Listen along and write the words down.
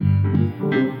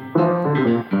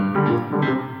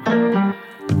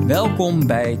Welkom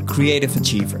bij Creative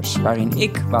Achievers, waarin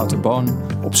ik, Wouter Boon,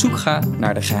 op zoek ga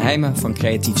naar de geheimen van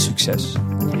creatief succes.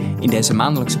 In deze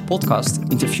maandelijkse podcast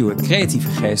interview ik creatieve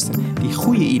geesten die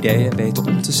goede ideeën weten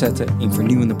om te zetten in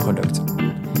vernieuwende producten.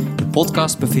 De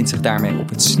podcast bevindt zich daarmee op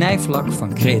het snijvlak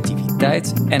van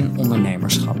creativiteit en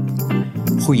ondernemerschap.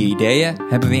 Goede ideeën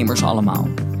hebben we immers allemaal.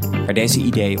 Maar deze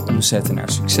ideeën omzetten naar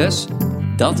succes,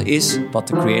 dat is wat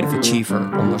de Creative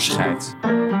Achiever onderscheidt.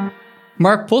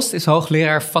 Mark Post is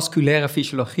hoogleraar vasculaire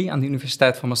fysiologie aan de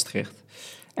Universiteit van Maastricht.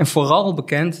 En vooral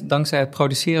bekend dankzij het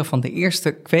produceren van de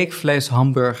eerste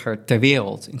kweekvleeshamburger ter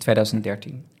wereld in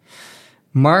 2013.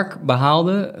 Mark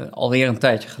behaalde, alweer een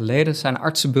tijdje geleden, zijn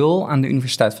artsenbul aan de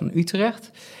Universiteit van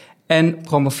Utrecht en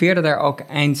promoveerde daar ook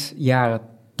eind jaren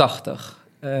 80.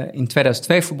 In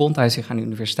 2002 verbond hij zich aan de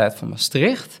Universiteit van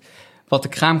Maastricht, wat de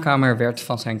kraamkamer werd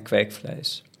van zijn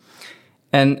kweekvlees.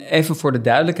 En even voor de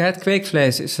duidelijkheid,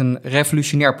 kweekvlees is een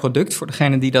revolutionair product voor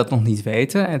degenen die dat nog niet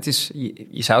weten. Het is,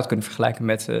 je zou het kunnen vergelijken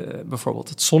met bijvoorbeeld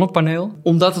het zonnepaneel,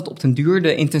 omdat het op den duur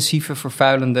de intensieve,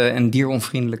 vervuilende en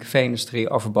dieronvriendelijke vee-industrie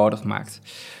overbodig maakt.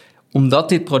 Omdat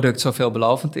dit product zo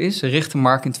veelbelovend is, richtte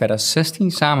Mark in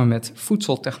 2016 samen met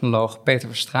voedseltechnoloog Peter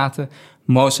Verstraeten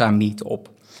Mosa Meat op.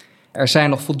 Er zijn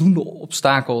nog voldoende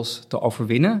obstakels te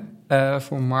overwinnen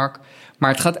voor Mark, maar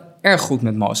het gaat erg goed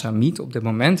met Mosa Meat op dit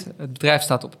moment. Het bedrijf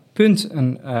staat op het punt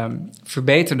een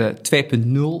verbeterde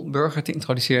 2.0 burger te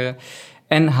introduceren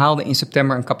en haalde in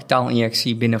september een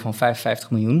kapitaalinjectie binnen van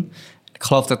 55 miljoen. Ik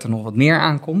geloof dat er nog wat meer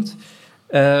aankomt.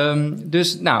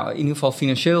 Dus in ieder geval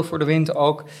financieel voor de wind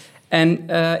ook. En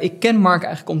ik ken Mark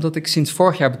eigenlijk omdat ik sinds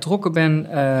vorig jaar betrokken ben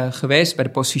geweest bij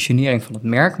de positionering van het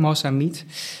merk Mosa Meat.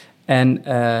 En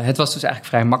het was dus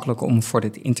eigenlijk vrij makkelijk om voor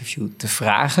dit interview te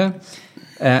vragen.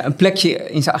 Een plekje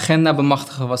in zijn agenda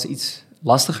bemachtigen was iets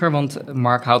lastiger, want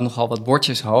Mark houdt nogal wat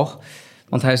bordjes hoog.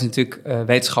 Want hij is natuurlijk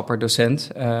wetenschapper, docent,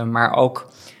 maar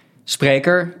ook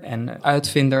spreker en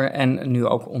uitvinder en nu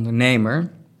ook ondernemer.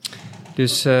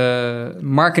 Dus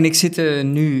Mark en ik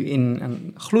zitten nu in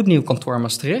een gloednieuw kantoor in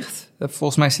Maastricht.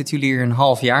 Volgens mij zitten jullie hier een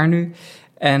half jaar nu.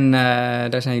 En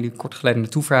daar zijn jullie kort geleden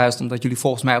naartoe verhuisd, omdat jullie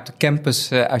volgens mij op de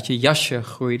campus uit je jasje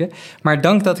groeiden. Maar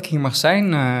dank dat ik hier mag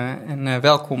zijn en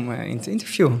welkom in het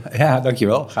interview. Ja,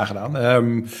 dankjewel. Graag gedaan.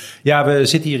 We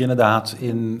zitten hier inderdaad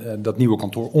in dat nieuwe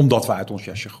kantoor, omdat we uit ons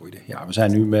jasje groeiden. Ja, we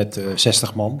zijn nu met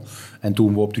 60 man. En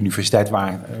toen we op de universiteit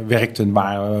werkten,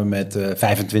 waren we met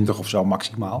 25 of zo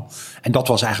maximaal. En dat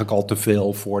was eigenlijk al te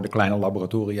veel voor de kleine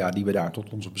laboratoria die we daar tot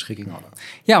onze beschikking hadden.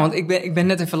 Ja, want ik ben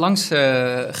net even langs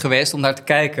geweest om daar te kijken.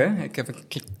 Ik heb een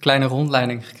kleine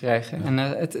rondleiding gekregen. En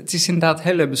het is inderdaad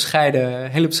hele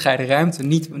bescheiden ruimte.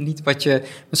 Niet wat je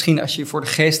misschien als je voor de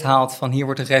geest haalt van hier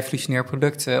wordt een revolutionair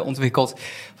product ontwikkeld.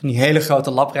 Van die hele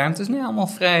grote labruimtes. Nee, allemaal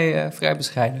vrij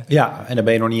bescheiden. Ja, en dan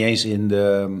ben je nog niet eens in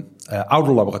de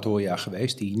oude laboratoria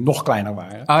geweest, die nog kleiner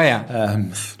waren. Oh ja.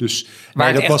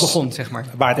 Waar het echt begon, zeg maar.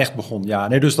 Waar het echt begon, ja.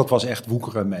 Nee, dus dat was echt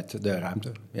woekeren met de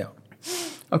ruimte, ja.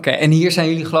 Oké, en hier zijn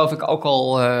jullie geloof ik ook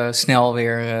al snel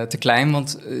weer te klein.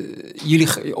 Want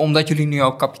omdat jullie nu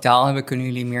ook kapitaal hebben, kunnen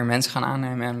jullie meer mensen gaan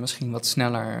aannemen en misschien wat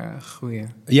sneller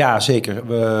groeien. Ja, zeker.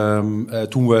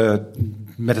 Toen we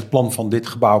met het plan van dit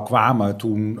gebouw kwamen,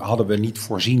 toen hadden we niet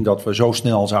voorzien dat we zo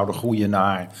snel zouden groeien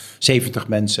naar 70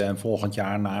 mensen en volgend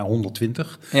jaar naar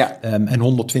 120. Ja. En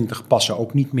 120 passen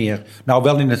ook niet meer, nou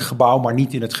wel in het gebouw, maar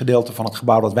niet in het gedeelte van het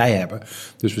gebouw dat wij hebben.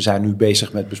 Dus we zijn nu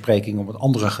bezig met besprekingen om het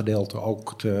andere gedeelte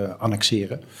ook te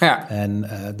annexeren. Ja. En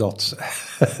dat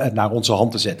naar onze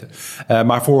hand te zetten.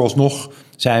 Maar vooralsnog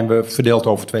zijn we verdeeld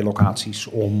over 2 locaties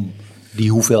om die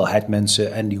hoeveelheid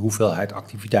mensen en die hoeveelheid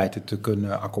activiteiten te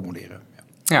kunnen accommoderen.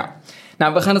 Ja,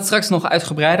 nou we gaan het straks nog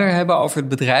uitgebreider hebben over het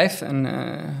bedrijf en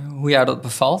hoe jou dat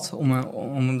bevalt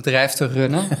om een bedrijf te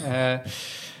runnen.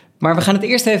 Maar we gaan het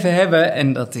eerst even hebben,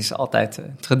 en dat is altijd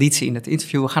traditie in het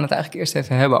interview, we gaan het eigenlijk eerst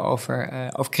even hebben over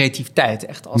creativiteit.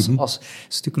 Echt als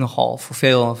is natuurlijk nogal voor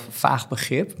veel een vaag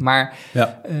begrip. Maar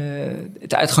ja.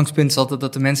 Het uitgangspunt is altijd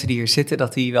dat de mensen die hier zitten,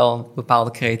 dat die wel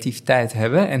bepaalde creativiteit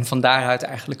hebben. En van daaruit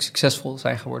eigenlijk succesvol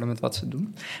zijn geworden met wat ze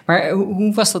doen. Maar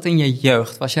hoe was dat in je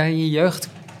jeugd? Was jij in je jeugd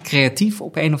creatief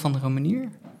op een of andere manier?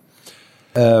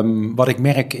 Wat ik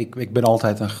merk, ik ben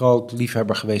altijd een groot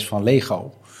liefhebber geweest van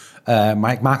Lego.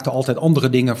 Maar ik maakte altijd andere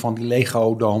dingen van die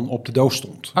Lego dan op de doos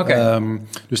stond. Okay.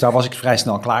 Dus daar was ik vrij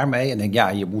snel klaar mee. En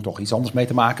denk, je moet toch iets anders mee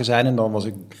te maken zijn. En dan was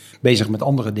ik bezig met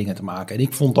andere dingen te maken. En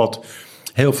ik vond dat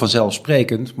heel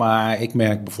vanzelfsprekend. Maar ik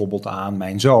merk bijvoorbeeld aan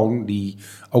mijn zoon, die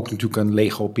ook natuurlijk een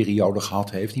Lego-periode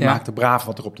gehad heeft. Die maakte braaf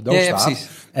wat er op de doos staat. Precies.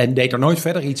 En deed er nooit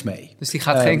verder iets mee. Dus die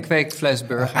gaat geen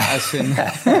kweekvleesburger uitvinden?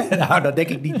 Nou, dat denk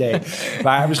ik niet, nee.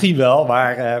 Maar misschien wel.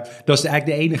 Maar dat is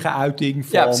eigenlijk de enige uiting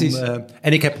van... Ja, precies.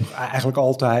 En ik heb eigenlijk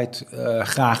altijd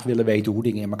graag willen weten hoe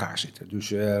dingen in elkaar zitten.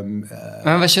 Dus,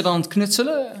 maar was je dan aan het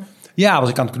knutselen? Ja, was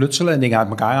ik aan het knutselen en dingen uit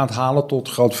elkaar aan het halen tot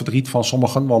groot verdriet van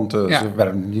sommigen. Want ze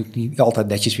werden niet altijd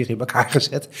netjes weer in elkaar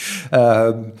gezet.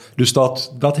 Dus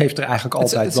dat heeft er eigenlijk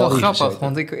altijd wel in gezeten. Het is wel grappig,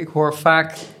 want ik hoor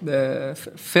vaak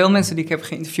veel mensen die ik heb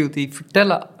geïnterviewd die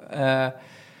vertellen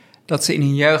dat ze in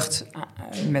hun jeugd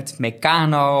met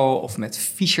Meccano of met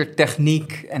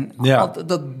Fischer-techniek en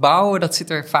dat bouwen, dat zit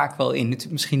er vaak wel in.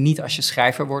 Misschien niet als je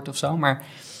schrijver wordt of zo, maar...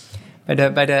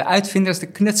 Bij de uitvinders, de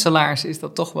knutselaars, is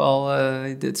dat toch wel,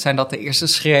 zijn dat de eerste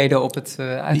schreden op het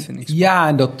uitvindingspad? Ja,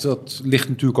 en dat ligt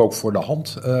natuurlijk ook voor de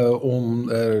hand.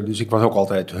 Dus ik was ook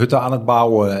altijd hutten aan het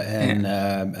bouwen en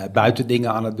buiten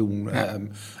dingen aan het doen. Ja.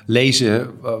 Lezen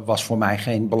was voor mij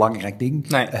geen belangrijk ding.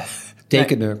 Nee.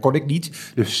 Tekenen kon ik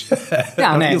niet, dus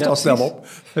dat hield al snel op.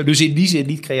 Dus in die zin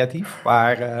niet creatief,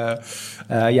 maar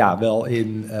wel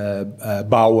in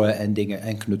bouwen en dingen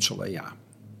en knutselen, ja.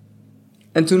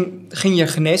 En toen ging je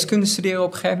geneeskunde studeren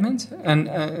op een gegeven moment. En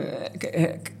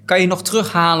kan je nog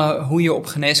terughalen hoe je op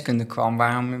geneeskunde kwam?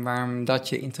 Waarom dat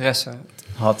je interesse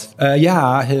had?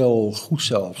 Ja, heel goed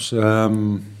zelfs.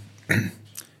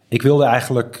 Ik wilde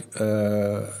eigenlijk...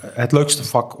 het leukste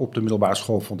vak op de middelbare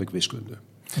school vond ik wiskunde.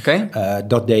 Okay.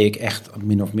 Dat deed ik echt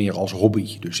min of meer als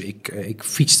hobby. Dus ik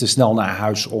fietste snel naar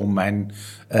huis om mijn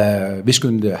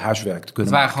wiskunde huiswerk te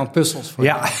kunnen maken. Het waren gewoon puzzels voor je.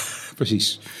 Ja,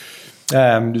 precies.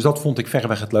 Dus dat vond ik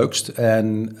verreweg het leukst.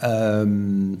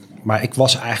 Maar ik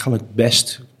was eigenlijk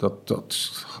best,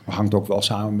 dat hangt ook wel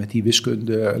samen met die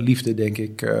wiskunde liefde, denk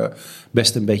ik,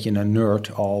 best een beetje een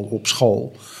nerd al op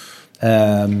school.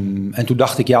 En toen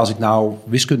dacht ik, als ik nou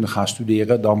wiskunde ga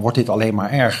studeren, dan wordt dit alleen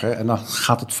maar erger. En dan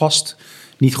gaat het vast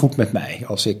niet goed met mij.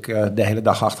 Als ik de hele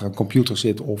dag achter een computer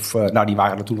zit of, die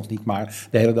waren er toen nog niet, maar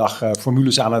de hele dag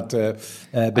formules aan het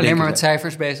bedenken. Alleen maar met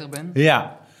cijfers bezig ben?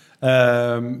 Ja.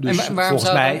 Dus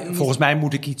volgens mij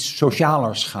moet ik iets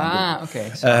socialers gaan doen.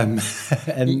 Okay.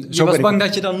 Je was bang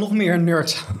dat je dan nog meer een nerd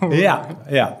zou worden.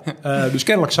 Ja. Dus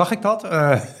kennelijk zag ik dat.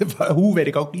 Hoe, weet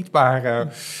ik ook niet. Maar,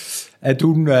 en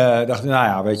toen dacht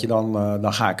ik,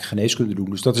 dan ga ik geneeskunde doen.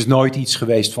 Dus dat is nooit iets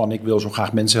geweest van ik wil zo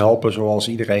graag mensen helpen zoals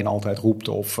iedereen altijd roept.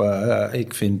 Of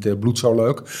ik vind bloed zo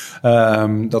leuk.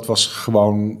 Dat was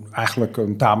gewoon eigenlijk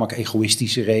een tamelijk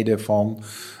egoïstische reden van...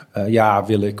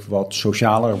 wil ik wat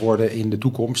socialer worden in de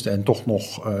toekomst en toch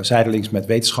nog zijdelings met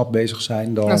wetenschap bezig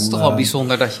zijn. Dan, dat is toch wel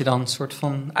bijzonder dat je dan een soort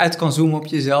van uit kan zoomen op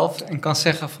jezelf en kan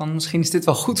zeggen van misschien is dit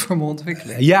wel goed voor mijn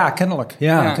ontwikkeling. Ja, kennelijk.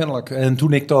 Kennelijk. En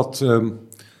toen ik dat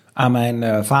aan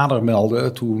mijn vader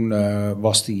meldde, toen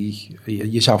was die...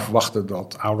 Je zou verwachten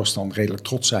dat ouders dan redelijk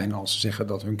trots zijn als ze zeggen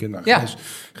dat hun kinderen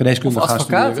geneeskunde gaan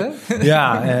studeren. Hè?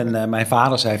 Ja, en mijn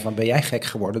vader zei van, ben jij gek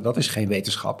geworden? Dat is geen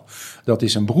wetenschap, dat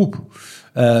is een beroep.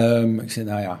 Ik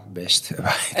zei, best.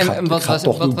 En wat was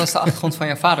de achtergrond van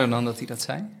je vader dan dat hij dat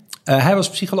zei? Hij was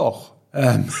psycholoog.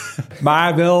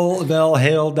 Maar wel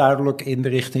heel duidelijk in de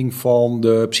richting van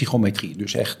de psychometrie.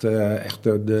 Dus echt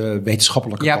de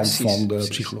wetenschappelijke kant van de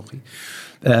psychologie.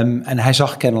 En hij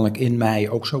zag kennelijk in mij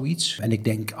ook zoiets. En ik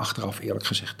denk achteraf eerlijk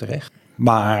gezegd terecht.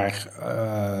 Maar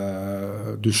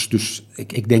dus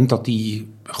ik denk dat hij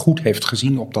goed heeft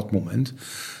gezien op dat moment...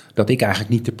 dat ik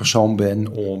eigenlijk niet de persoon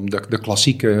ben om de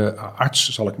klassieke arts,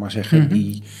 zal ik maar zeggen...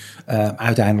 die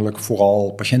uiteindelijk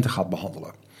vooral patiënten gaat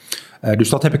behandelen. Dus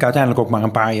dat heb ik uiteindelijk ook maar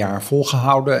een paar jaar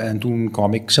volgehouden. En toen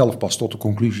kwam ik zelf pas tot de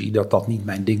conclusie dat dat niet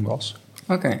mijn ding was.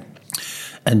 Oké.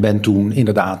 En ben toen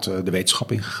inderdaad de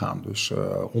wetenschap ingegaan. Dus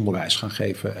onderwijs gaan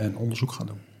geven en onderzoek gaan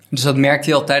doen. Dus dat merkte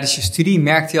je al tijdens je studie?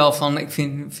 Merkte je al van, ik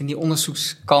vind die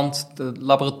onderzoekskant, de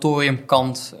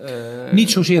laboratoriumkant...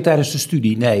 Niet zozeer tijdens de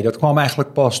studie, nee. Dat kwam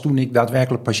eigenlijk pas toen ik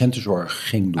daadwerkelijk patiëntenzorg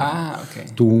ging doen.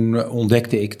 Okay. Toen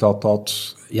ontdekte ik dat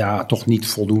toch niet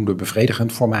voldoende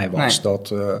bevredigend voor mij was. Nee.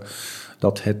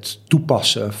 Dat het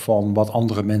toepassen van wat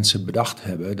andere mensen bedacht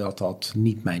hebben, dat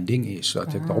niet mijn ding is.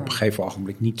 Dat ik op een gegeven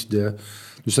ogenblik niet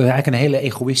Dus dat is eigenlijk een hele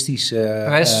egoïstische... Bij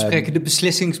wijze van spreken de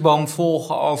beslissingsboom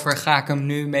volgen over... ga ik hem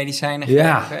nu medicijnen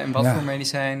geven en wat voor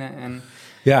medicijnen?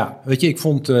 Ja, weet je, ik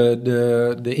vond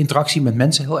de interactie met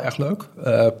mensen heel erg leuk.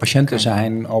 Patiënten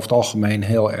zijn over het algemeen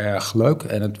heel erg leuk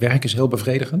en het werk is heel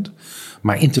bevredigend.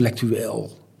 Maar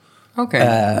intellectueel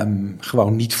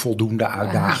gewoon niet voldoende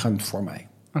uitdagend voor mij.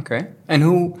 Oké. En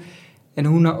hoe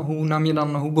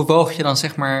bewoog je dan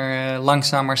zeg maar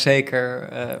langzaam maar zeker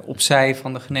opzij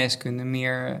van de geneeskunde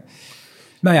meer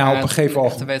Nou ja, op een gegeven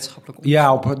moment. Echt een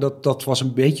wetenschappelijk dat was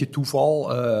een beetje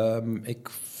toeval. Ik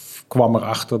kwam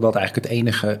erachter dat eigenlijk het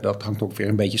enige, dat hangt ook weer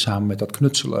een beetje samen met dat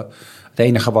knutselen. Het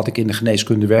enige wat ik in de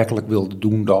geneeskunde werkelijk wilde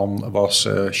doen dan was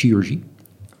chirurgie.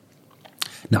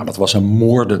 Nou, dat was een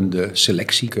moordende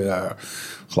selectie.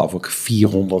 Geloof ik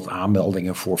 400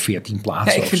 aanmeldingen voor 14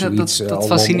 plaatsen. Ja, ik vind dat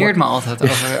fascineert me altijd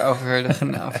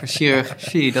over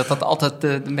chirurgie. Dat altijd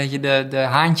een beetje de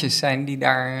haantjes zijn die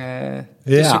daar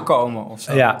tussen komen of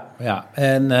zo. Ja.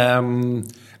 En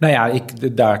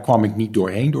daar kwam ik niet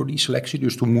doorheen door die selectie.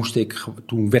 Dus toen werd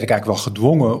ik eigenlijk wel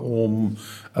gedwongen om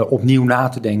opnieuw na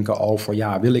te denken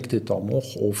over, wil ik dit dan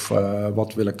nog? Of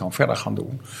wat wil ik dan verder gaan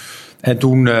doen? En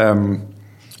toen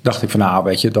dacht ik van,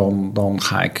 dan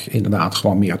ga ik inderdaad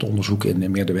gewoon meer het onderzoek in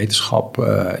en meer de wetenschap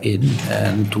in.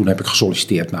 En toen heb ik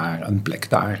gesolliciteerd naar een plek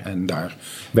daar. En daar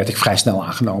werd ik vrij snel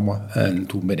aangenomen. En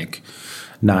toen ben ik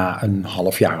na een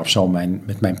half jaar of zo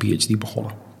met mijn PhD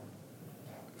begonnen.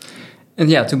 En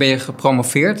ja, toen ben je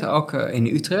gepromoveerd, ook in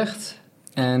Utrecht.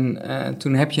 En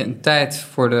toen heb je een tijd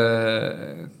voor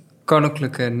de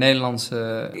Koninklijke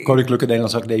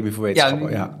Nederlandse Academie voor Wetenschappen.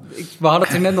 We hadden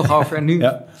het er net nog over en nu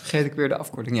vergeet ik weer de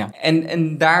afkorting. Ja.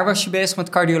 En daar was je bezig met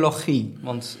cardiologie.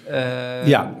 Want,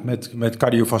 met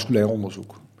cardiovasculair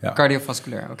onderzoek. Ja.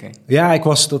 Cardiovasculair, oké. Ja,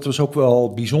 dat was ook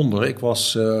wel bijzonder. Ik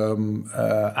was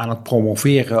aan het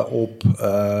promoveren op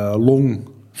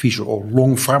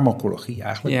longfarmacologie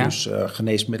eigenlijk. Ja. Dus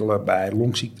geneesmiddelen bij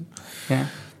longziekten. Ja.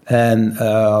 En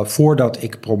voordat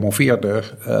ik promoveerde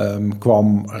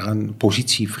kwam er een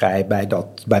positie vrij bij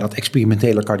dat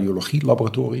experimentele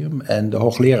cardiologie-laboratorium. En de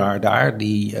hoogleraar daar,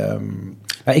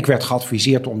 ik werd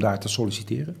geadviseerd om daar te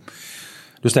solliciteren.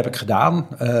 Dus dat heb ik gedaan.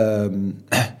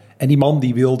 En die man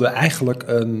die wilde eigenlijk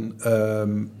een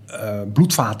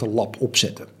bloedvatenlab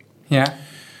opzetten. Ja.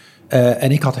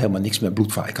 En ik had helemaal niks met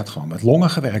bloedvaten. Ik had gewoon met longen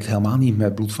gewerkt, helemaal niet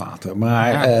met bloedvaten.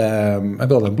 Maar hij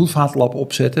wilde een bloedvatenlab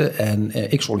opzetten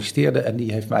en ik solliciteerde. En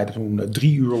die heeft mij toen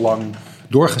 3 uur lang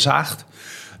doorgezaagd.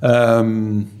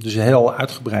 Dus een heel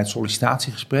uitgebreid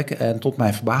sollicitatiegesprek. En tot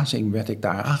mijn verbazing werd ik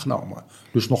daar aangenomen.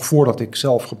 Dus nog voordat ik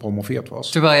zelf gepromoveerd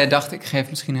was. Terwijl jij dacht, ik geef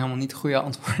misschien helemaal niet de goede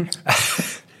antwoorden.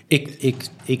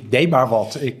 Ik deed maar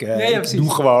wat. Ik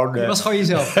doe gewoon. Je was gewoon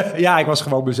jezelf. Ja, ik was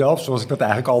gewoon mezelf, zoals ik dat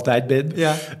eigenlijk altijd ben.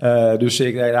 Ja. Dus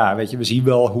we zien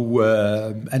wel hoe.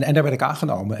 En daar werd ik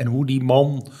aangenomen. En hoe die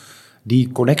man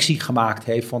die connectie gemaakt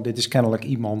heeft van dit is kennelijk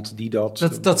iemand die dat.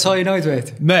 Dat zal je nooit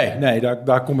weten. Nee,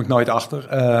 daar kom ik nooit achter.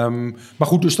 Maar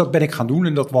goed, dus dat ben ik gaan doen.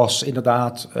 En dat was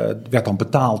inderdaad, werd dan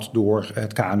betaald door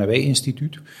het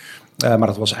KNW-instituut. Maar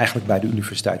dat was eigenlijk bij de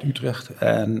Universiteit Utrecht.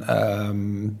 En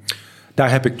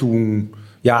daar heb ik toen,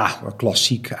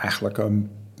 klassiek eigenlijk een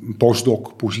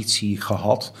postdoc-positie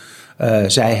gehad.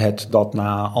 Zij het dat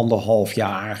na 1,5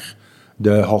 jaar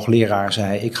de hoogleraar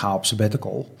zei, ik ga op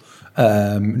sabbatical.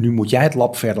 Nu moet jij het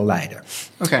lab verder leiden.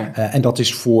 Okay. En dat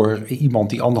is voor iemand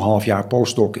die 1,5 jaar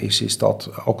postdoc is dat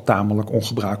ook tamelijk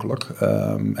ongebruikelijk.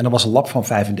 En dat was een lab van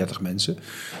 35 mensen,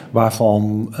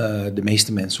 waarvan de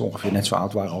meeste mensen ongeveer net zo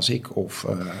oud waren als ik of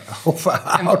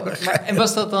ouder. En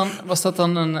was dat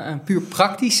dan een puur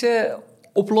praktische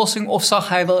oplossing of zag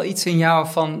hij wel iets in jou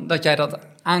van dat jij dat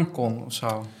aankon of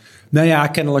zo? Nou ja,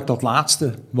 kennelijk dat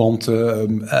laatste. Want,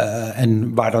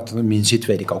 en waar dat in zit,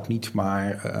 weet ik ook niet.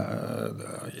 Maar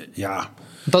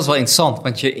Dat is wel interessant,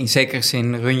 want in zekere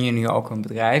zin run je nu ook een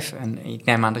bedrijf. En ik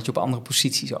neem aan dat je op andere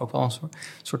posities ook wel een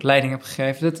soort leiding hebt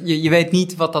gegeven. Je weet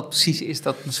niet wat dat precies is,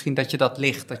 misschien dat je dat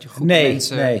ligt. Dat je goed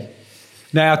mensen... Nee.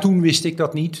 Nou ja, toen wist ik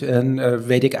dat niet. En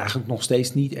weet ik eigenlijk nog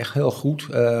steeds niet echt heel goed.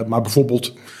 Maar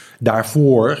bijvoorbeeld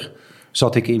daarvoor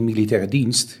zat ik in militaire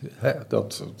dienst.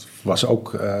 Dat was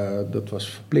ook dat was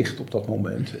verplicht op dat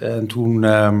moment. En toen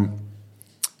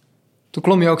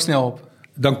klom je ook snel op?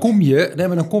 Dan kom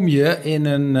je in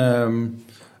een...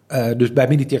 dus bij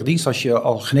militaire dienst, als je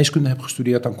al geneeskunde hebt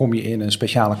gestudeerd, dan kom je in een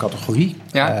speciale categorie.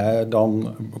 Ja.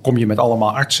 Dan kom je met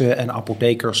allemaal artsen en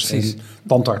apothekers. Precies. En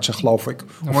tandartsen, geloof ik.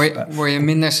 Dan word je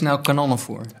minder snel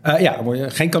kanonnenvoer. Dan word je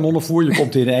geen kanonnenvoer. Je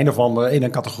komt in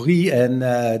een categorie. En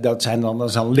dat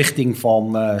is een lichting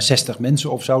van 60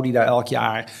 mensen of zo die daar elk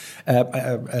jaar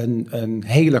een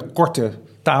hele korte,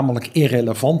 tamelijk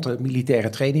irrelevante militaire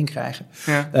training krijgen.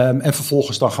 Ja. En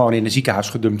vervolgens dan gewoon in een ziekenhuis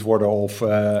gedumpt worden of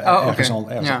ergens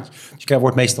anders. Ja. Dus je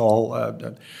wordt meestal...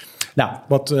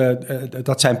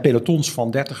 dat zijn pelotons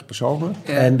van 30 personen.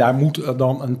 Ja. En daar moet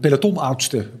dan een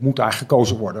pelotonoudste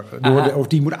gekozen worden.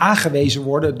 Die moet aangewezen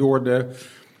worden door de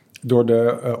door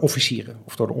de officieren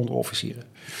of door de onderofficieren.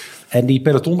 En die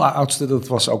pelotonoudste, dat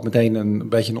was ook meteen een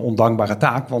beetje een ondankbare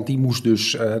taak. Want die moest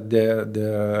dus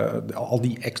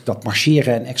dat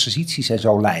marcheren en exercities en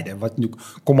zo leiden. Wat nu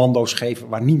commando's geven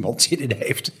waar niemand zin in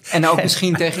heeft. En ook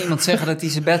misschien tegen iemand zeggen dat hij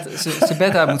zijn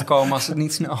bed uit moet komen als het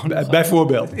niet snel genoeg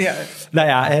Bijvoorbeeld. Ja. Nou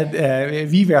ja, en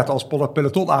wie werd als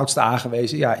pelotonoudste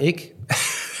aangewezen? Ja, ik.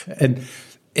 En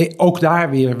ook daar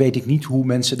weer weet ik niet hoe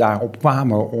mensen daarop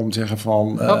kwamen om te zeggen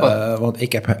van... want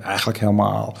ik heb eigenlijk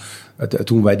helemaal...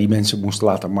 Toen wij die mensen moesten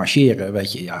laten marcheren,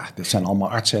 weet je, ja, dat zijn allemaal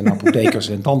artsen en apothekers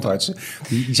en tandartsen.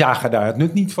 Die zagen daar het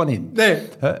nut niet van in. Nee.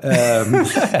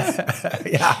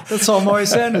 Ja. Dat zal een mooie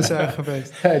scène zijn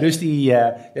geweest. Dus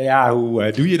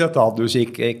hoe doe je dat dan? Dus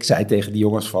ik zei tegen die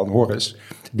jongens van, hoor eens,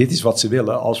 dit is wat ze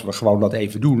willen. Als we gewoon dat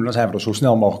even doen, dan zijn we er zo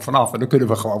snel mogelijk vanaf. En dan kunnen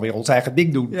we gewoon weer ons eigen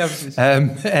ding doen. Ja, precies.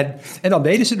 En dan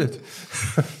deden ze het.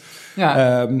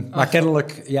 Ja. Maar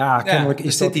kennelijk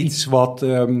is dat iets wat...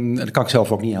 dat kan ik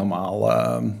zelf ook niet helemaal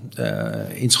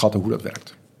inschatten hoe dat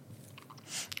werkt.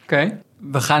 Oké.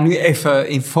 We gaan nu even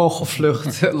in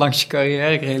vogelvlucht langs je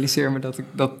carrière. Ik realiseer me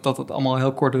dat het allemaal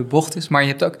heel kort door de bocht is. Maar je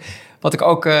hebt ook... Wat ik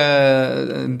ook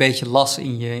een beetje las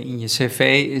in je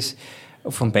cv is...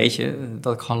 Of een beetje,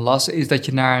 dat ik gewoon las... Is dat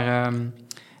je naar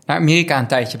Amerika een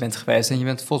tijdje bent geweest. En je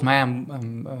bent volgens mij aan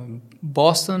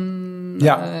Boston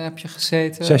heb je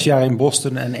gezeten. 6 jaar in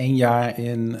Boston en 1 jaar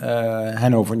in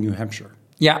Hanover, New Hampshire.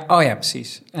 Ja, oh ja,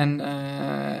 precies.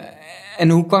 En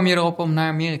hoe kwam je erop om naar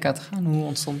Amerika te gaan? Hoe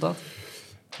ontstond dat?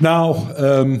 Nou,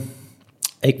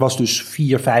 ik was dus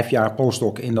 4-5 jaar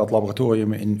postdoc in dat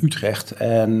laboratorium in Utrecht.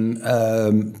 En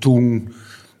toen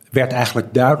werd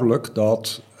eigenlijk duidelijk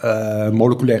dat...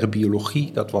 moleculaire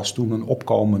biologie, dat was toen een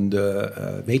opkomende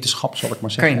wetenschap, zal ik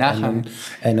maar zeggen. Kan je nagaan.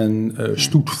 En een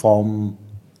stoet van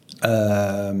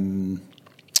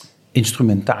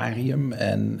instrumentarium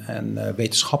en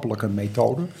wetenschappelijke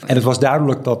methoden. En het was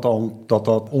duidelijk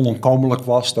dat onontkomelijk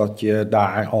was, dat je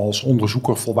daar als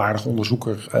onderzoeker, volwaardig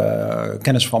onderzoeker,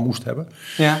 kennis van moest hebben.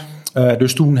 Ja.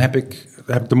 Dus toen heb ik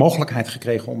de mogelijkheid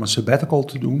gekregen om een sabbatical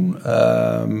te doen.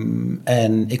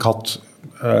 En ik had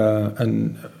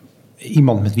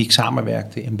iemand met wie ik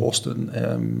samenwerkte in Boston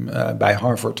bij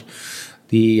Harvard.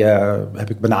 Die heb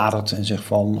ik benaderd en zeg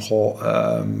van,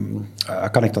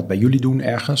 kan ik dat bij jullie doen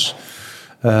ergens?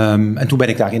 En toen ben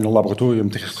ik daar in een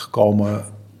laboratorium terechtgekomen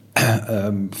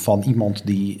van iemand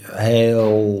die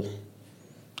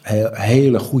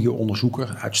hele goede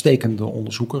onderzoeker, uitstekende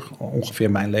onderzoeker,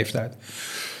 ongeveer mijn leeftijd.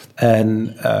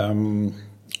 En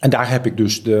daar heb ik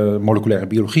dus de moleculaire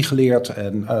biologie geleerd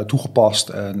en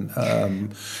toegepast.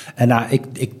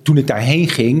 Toen ik daarheen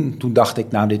ging, toen dacht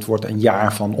ik, nou, dit wordt een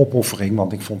jaar van opoffering,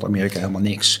 want ik vond Amerika helemaal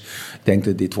niks. Ik denk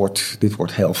dat dit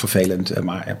wordt heel vervelend,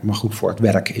 maar goed, voor het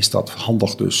werk is dat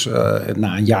handig. Dus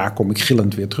na een jaar kom ik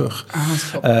gillend weer terug.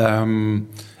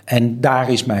 En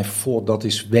daar is dat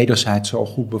is wederzijds zo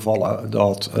goed bevallen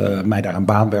dat mij daar een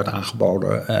baan werd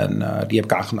aangeboden. En die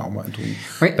heb ik aangenomen. En toen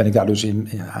ben ik daar dus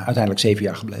uiteindelijk 7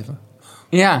 jaar gebleven.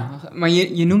 Ja, maar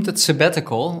je noemt het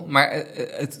sabbatical, maar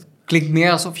het klinkt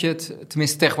meer alsof je het...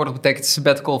 Tenminste, tegenwoordig betekent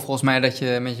sabbatical volgens mij dat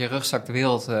je met je rugzak de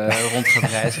wereld rond gaat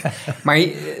reizen. Maar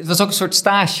het was ook een soort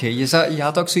stage. Je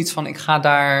had ook zoiets van, ik ga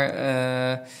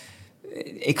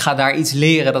daar iets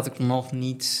leren dat ik nog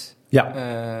niet... Ja.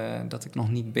 Dat ik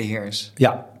nog niet beheers.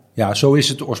 Ja, zo is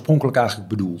het oorspronkelijk eigenlijk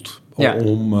bedoeld. Ja.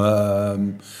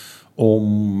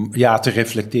 Om te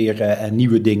reflecteren en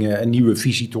nieuwe dingen, een nieuwe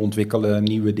visie te ontwikkelen,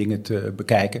 nieuwe dingen te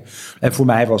bekijken. En voor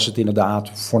mij was het inderdaad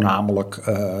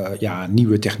voornamelijk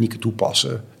nieuwe technieken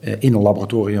toepassen in een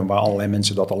laboratorium waar allerlei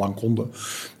mensen dat al lang konden.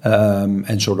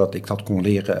 En zodat ik dat kon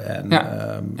leren.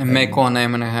 En mee kon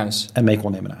nemen naar huis. En mee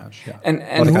kon nemen naar huis, ja. En wat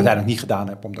ik uiteindelijk niet gedaan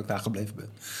heb, omdat ik daar gebleven ben.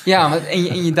 Ja,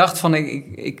 en je dacht van,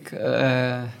 ik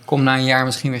kom na een jaar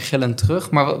misschien weer gillend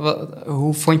terug. Maar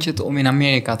hoe vond je het om in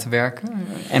Amerika te werken?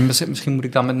 En misschien moet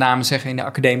ik dan met name zeggen in de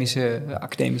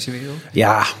academische wereld.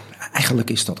 Ja, eigenlijk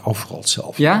is dat overal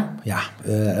hetzelfde. Ja? Ja,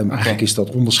 eigenlijk is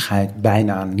dat onderscheid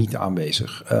bijna niet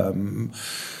aanwezig.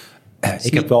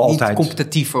 Ik heb wel altijd... Niet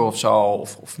competitiever of zo,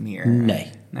 of meer? Nee.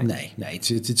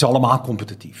 Het is allemaal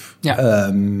competitief. Ja.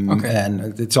 En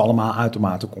het is allemaal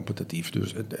uitermate competitief.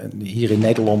 Dus hier in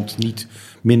Nederland niet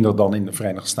minder dan in de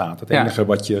Verenigde Staten. Het enige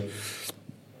wat je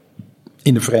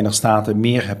in de Verenigde Staten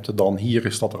meer hebt dan hier,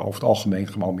 is dat er over het algemeen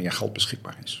gewoon meer geld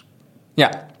beschikbaar is.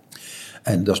 Ja.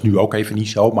 En dat is nu ook even niet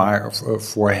zo, maar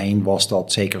voorheen was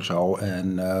dat zeker zo.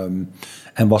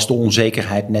 En was de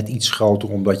onzekerheid net iets groter,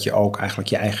 omdat je ook eigenlijk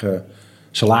je eigen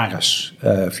salaris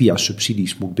via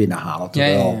subsidies moet binnenhalen.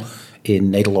 Terwijl in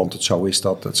Nederland het zo is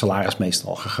dat het salaris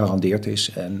meestal gegarandeerd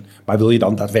is. Maar wil je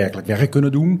dan daadwerkelijk werk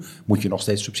kunnen doen, moet je nog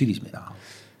steeds subsidies binnenhalen.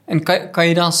 En kan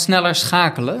je dan sneller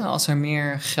schakelen als er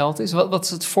meer geld is? Wat is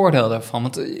het voordeel daarvan?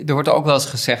 Want er wordt ook wel eens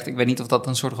gezegd, ik weet niet of dat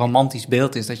een soort romantisch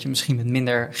beeld is, dat je misschien met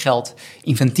minder geld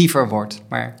inventiever wordt.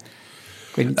 Maar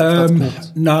ik weet niet of dat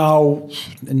klopt. Nou,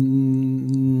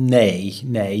 nee.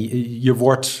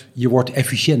 Je wordt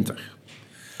efficiënter.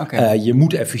 Okay. Je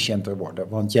moet efficiënter worden,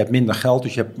 want je hebt minder geld,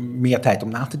 dus je hebt meer tijd om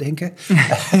na te denken.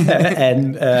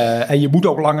 En je moet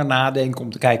ook langer nadenken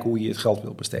om te kijken hoe je het geld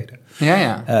wil besteden.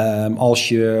 Ja. Als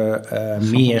je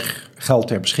meer geld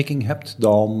ter beschikking hebt,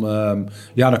 dan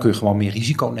kun je gewoon meer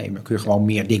risico nemen. Kun je gewoon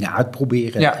meer dingen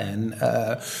uitproberen. Ja. En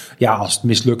als het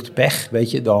mislukt, pech,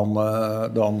 weet je,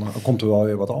 dan komt er wel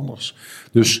weer wat anders.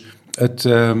 Dus het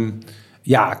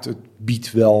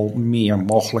biedt wel meer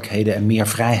mogelijkheden en meer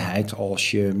vrijheid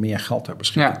als je meer geld ter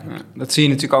beschikking hebt. Ja, dat zie je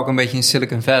natuurlijk ook een beetje in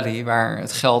Silicon Valley, waar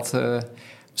het geld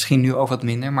misschien nu ook wat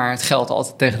minder, maar het geld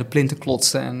altijd tegen de plinten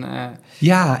klotste.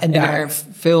 En er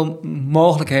veel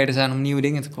mogelijkheden zijn om nieuwe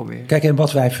dingen te proberen. Kijk, en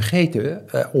wat wij vergeten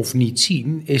of niet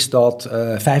zien, is dat 95%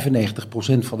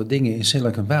 van de dingen in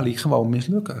Silicon Valley gewoon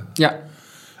mislukken. Ja,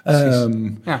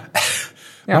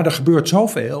 Maar er gebeurt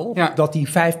zoveel dat die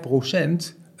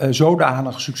 5%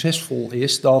 zodanig succesvol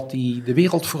is dat die de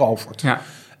wereld verovert. Ja.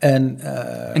 En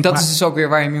dat is dus ook weer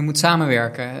waar je mee moet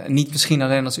samenwerken. Niet misschien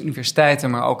alleen als universiteiten,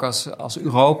 maar ook als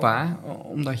Europa.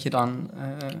 Omdat je dan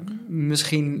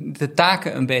misschien de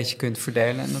taken een beetje kunt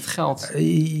verdelen en dat geld.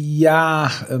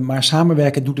 Maar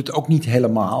samenwerken doet het ook niet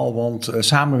helemaal. Want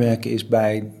samenwerken is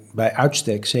bij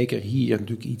uitstek, zeker hier,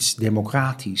 natuurlijk iets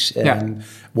democratisch. En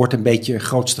wordt een beetje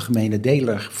grootste gemene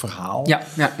deler verhaal. Ja.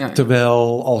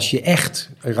 Terwijl als je echt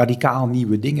radicaal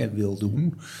nieuwe dingen wil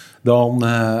doen, dan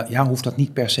hoeft dat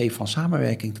niet per se van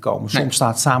samenwerking te komen. Soms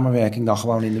staat samenwerking dan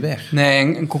gewoon in de weg.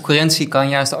 Nee, en concurrentie kan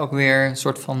juist ook weer een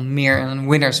soort van meer een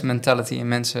winners mentality in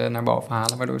mensen naar boven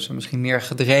halen, waardoor ze misschien meer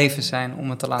gedreven zijn om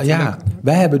het te laten lukken.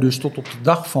 Wij hebben dus tot op de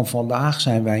dag van vandaag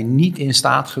zijn wij niet in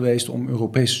staat geweest om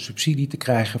Europese subsidie te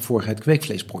krijgen voor het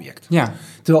kweekvleesproject. Ja.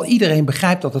 Terwijl iedereen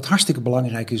begrijpt dat het hartstikke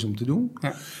belangrijk is om te doen.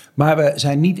 Ja. Maar we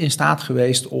zijn niet in staat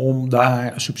geweest om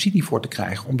daar subsidie voor te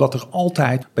krijgen. Omdat er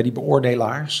altijd bij die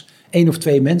beoordelaars 1 of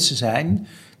 2 mensen zijn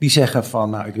die zeggen van,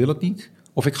 nou, ik wil het niet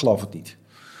of ik geloof het niet.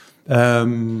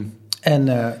 Dan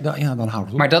houdt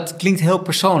het op. Maar dat klinkt heel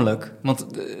persoonlijk. Want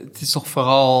het is toch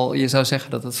vooral, je zou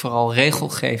zeggen dat het vooral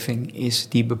regelgeving is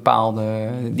die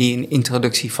een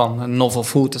introductie van novel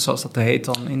food, zoals dat heet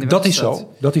dan in de website.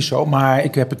 Dat is zo, maar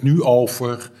ik heb het nu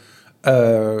over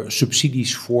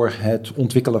subsidies voor het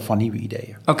ontwikkelen van nieuwe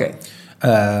ideeën. Oké.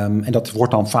 En dat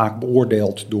wordt dan vaak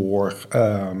beoordeeld door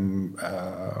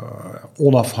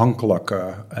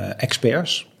onafhankelijke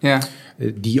experts. Ja.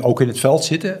 Die ook in het veld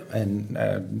zitten en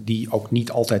die ook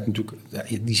niet altijd natuurlijk,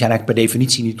 die zijn eigenlijk per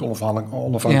definitie niet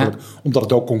onafhankelijk, omdat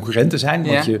het ook concurrenten zijn.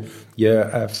 Want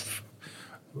je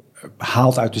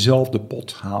haalt uit dezelfde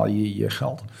pot je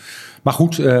geld. Maar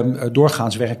goed,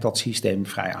 doorgaans werkt dat systeem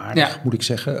vrij aardig, moet ik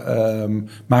zeggen.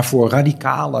 Maar voor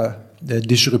radicale,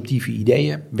 disruptieve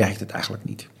ideeën werkt het eigenlijk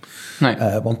niet. Nee.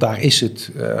 Want daar is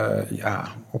het,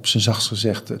 op zijn zachtst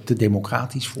gezegd, te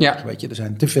democratisch voor. Ja. Weet je, er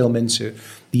zijn te veel mensen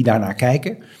die daarnaar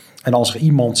kijken. En als er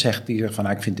iemand zegt die zegt van,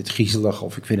 nou, ik vind dit griezelig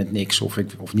of ik vind het niks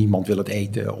of niemand wil het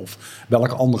eten of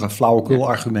welk andere flauwekul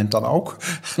argument dan ook.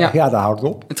 Daar houdt het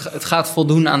op. Het gaat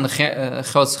voldoen aan de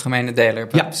grootste gemene deler.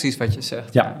 Precies wat je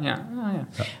zegt. Ja.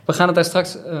 We gaan het daar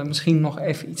straks misschien nog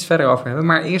even iets verder over hebben.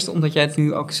 Maar eerst, omdat jij het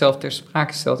nu ook zelf ter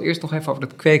sprake stelt, eerst nog even over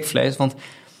het kweekvlees. Want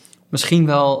misschien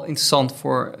wel interessant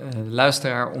voor de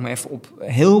luisteraar om even op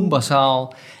heel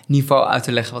basaal niveau uit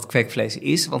te leggen wat kweekvlees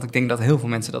is. Want ik denk dat heel veel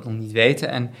mensen dat nog niet weten.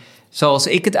 En zoals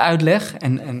ik het uitleg,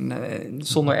 en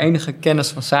zonder enige kennis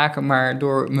van zaken, maar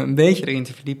door me een beetje erin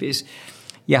te verdiepen, is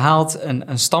je haalt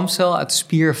een stamcel uit de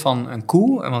spier van een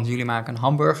koe. Want jullie maken een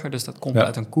hamburger, dus dat komt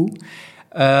uit een koe.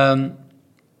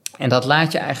 En dat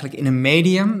laat je eigenlijk in een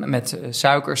medium met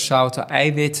suikers, zouten,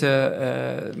 eiwitten,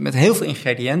 met heel veel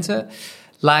ingrediënten.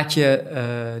 Laat je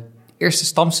eerst de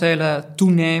stamcellen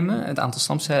toenemen, het aantal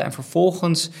stamcellen, en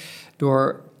vervolgens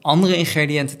door andere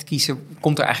ingrediënten te kiezen,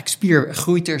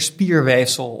 groeit er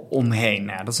spierweefsel omheen.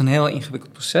 Nou, dat is een heel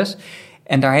ingewikkeld proces.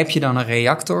 En daar heb je dan een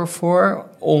reactor voor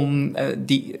om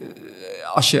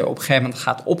als je op een gegeven moment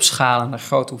gaat opschalen naar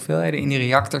grote hoeveelheden, in die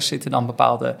reactor zitten dan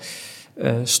bepaalde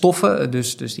stoffen,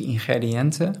 dus die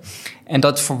ingrediënten. En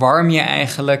dat verwarm je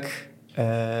eigenlijk,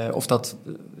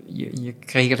 je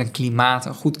creëert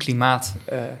een goed klimaat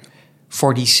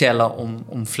voor die cellen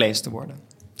om vlees te worden.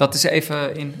 Dat is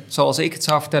even, zoals ik het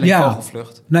zou vertellen, in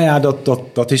vogelvlucht. Nou ja,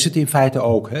 dat is het in feite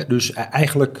ook. Hè. Dus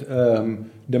eigenlijk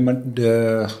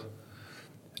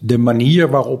de manier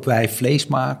waarop wij vlees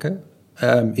maken,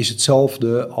 is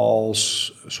hetzelfde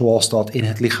als zoals dat in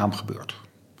het lichaam gebeurt.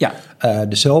 Ja.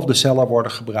 Dezelfde cellen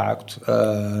worden gebruikt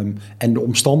en de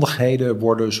omstandigheden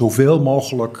worden zoveel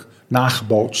mogelijk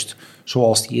nagebootst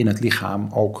zoals die in het lichaam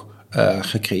ook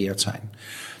gecreëerd zijn.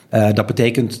 Dat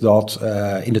betekent dat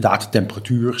inderdaad de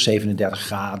temperatuur, 37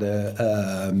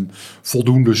 graden,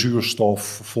 voldoende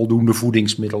zuurstof, voldoende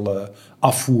voedingsmiddelen,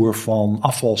 afvoer van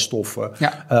afvalstoffen,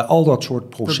 al dat soort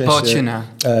processen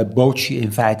boot je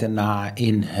in feite na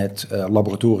in het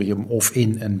laboratorium of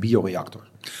in een bioreactor.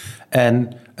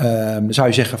 En dan zou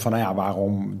je zeggen van,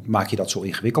 waarom maak je dat zo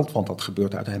ingewikkeld? Want dat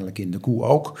gebeurt uiteindelijk in de koe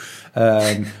ook.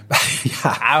 En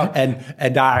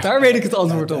daar weet ik het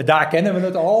antwoord op. Daar kennen we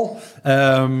het al.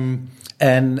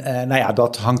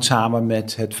 Dat hangt samen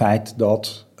met het feit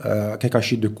dat, kijk, als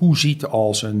je de koe ziet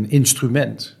als een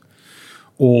instrument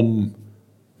om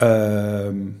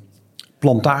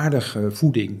plantaardige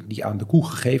voeding die aan de koe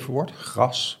gegeven wordt,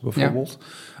 gras bijvoorbeeld,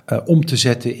 om te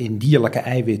zetten in dierlijke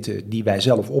eiwitten die wij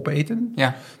zelf opeten,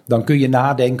 dan kun je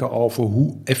nadenken over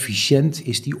hoe efficiënt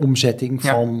is die omzetting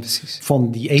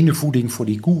van die ene voeding voor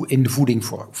die koe in de voeding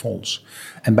voor ons.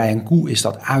 En bij een koe is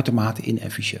dat uitermate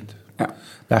inefficiënt. Ja.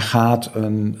 Daar gaat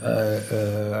een 85%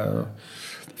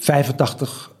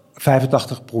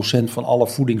 van alle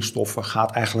voedingsstoffen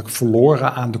gaat eigenlijk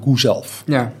verloren aan de koe zelf.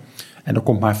 Ja. En er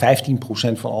komt maar 15%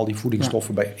 van al die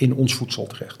voedingsstoffen in ons voedsel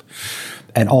terecht.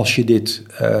 En als je dit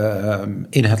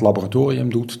in het laboratorium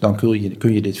doet, dan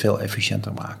kun je dit veel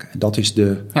efficiënter maken. En dat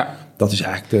is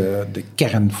eigenlijk de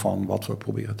kern van wat we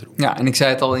proberen te doen. Ja, en ik zei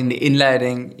het al in de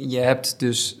inleiding, je hebt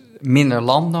dus minder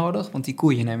land nodig, want die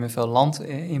koeien nemen veel land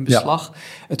in beslag. Ja.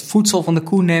 Het voedsel van de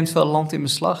koe neemt veel land in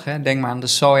beslag. Hè. Denk maar aan de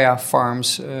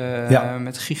sojafarms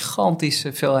met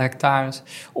gigantische veel hectares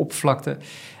oppervlakte.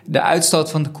 De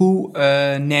uitstoot van de koe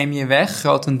neem je weg,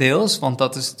 grotendeels, want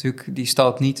dat is natuurlijk,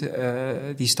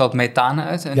 die stoot methaan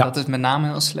uit en dat is met name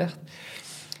heel slecht.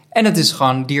 En het is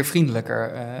gewoon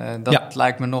diervriendelijker. Dat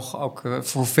lijkt me nog ook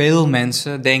voor veel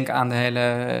mensen, denk aan de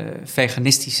hele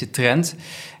veganistische trend,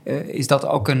 is dat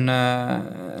ook een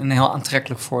heel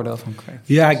aantrekkelijk voordeel van kweek.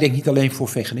 Ja, ik denk niet alleen voor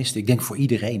veganisten, ik denk voor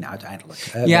iedereen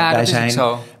uiteindelijk.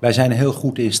 Wij zijn heel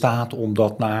goed in staat om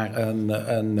dat naar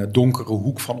een donkere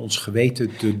hoek van ons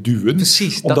geweten te duwen.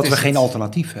 Precies, omdat we geen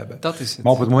alternatief hebben. Dat is het.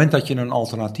 Maar op het moment dat je een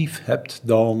alternatief hebt,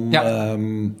 dan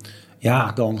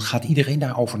gaat iedereen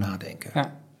daarover nadenken.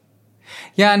 Ja.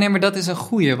 Ja, nee, maar dat is een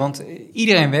goeie, want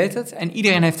iedereen weet het en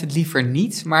iedereen heeft het liever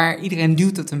niet, maar iedereen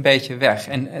duwt het een beetje weg.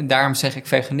 En daarom zeg ik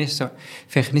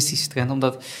veganistische trend,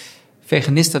 omdat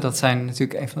veganisten, dat zijn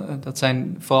natuurlijk dat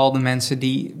zijn vooral de mensen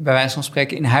die bij wijze van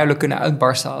spreken in huilen kunnen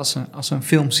uitbarsten als ze een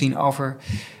film zien over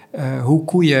hoe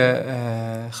koeien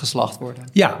geslacht worden.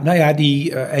 Ja,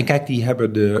 en kijk, die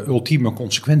hebben de ultieme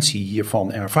consequentie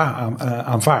hiervan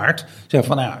aanvaard.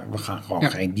 Zeggen van, we gaan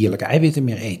gewoon geen dierlijke eiwitten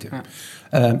meer eten. Ja.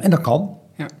 En dat kan.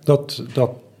 Ja.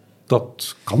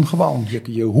 Dat kan gewoon.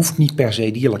 Je hoeft niet per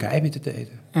se dierlijke eiwitten te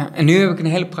eten. Ja, en nu heb ik een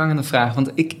hele prangende vraag.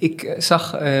 Want ik zag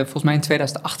volgens mij in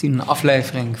 2018 een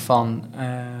aflevering van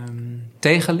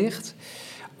Tegenlicht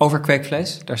over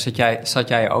kweekvlees. Daar zat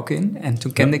jij ook in. En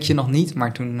toen kende ik je nog niet.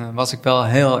 Maar toen was ik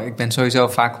wel ik ben sowieso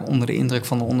vaak onder de indruk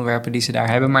van de onderwerpen die ze daar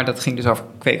hebben. Maar dat ging dus over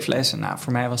kweekvlees. En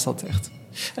voor mij was dat echt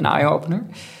een eye-opener.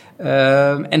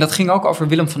 En dat ging ook over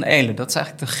Willem van Eelen. Dat is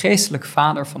eigenlijk de geestelijke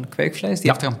vader van de kweekvlees. Die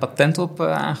heeft er een patent op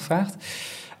aangevraagd.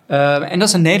 En dat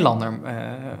is een Nederlander,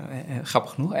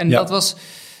 grappig genoeg. En dat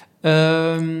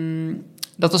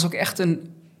was ook echt een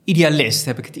idealist,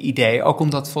 heb ik het idee. Ook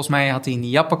omdat volgens mij had hij in die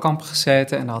Jappenkamp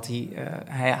gezeten. En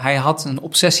hij had een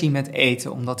obsessie met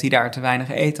eten, omdat hij daar te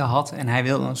weinig eten had. En hij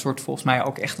wilde volgens mij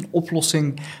ook echt een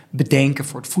oplossing bedenken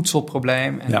voor het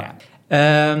voedselprobleem.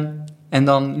 En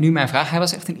dan nu mijn vraag. Hij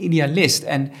was echt een idealist.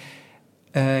 En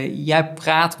jij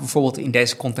praat bijvoorbeeld in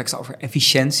deze context over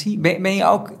efficiëntie. Ben je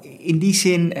ook in die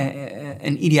zin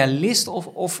een idealist?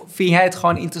 Of vind jij het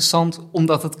gewoon interessant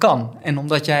omdat het kan? En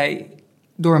omdat jij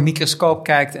door een microscoop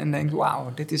kijkt en denkt,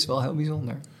 wauw, dit is wel heel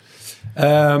bijzonder.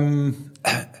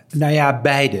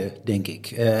 Beide, denk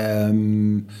ik.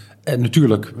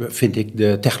 Natuurlijk vind ik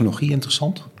de technologie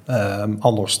interessant.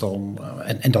 Anders dan...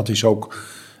 En dat is ook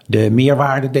de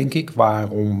meerwaarde, denk ik,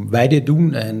 waarom wij dit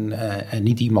doen en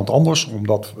niet iemand anders,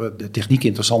 omdat we de techniek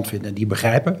interessant vinden en die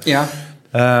begrijpen. Ja.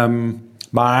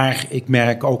 Maar ik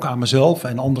merk ook aan mezelf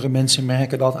en andere mensen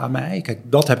merken dat aan mij. Kijk,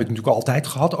 dat heb ik natuurlijk altijd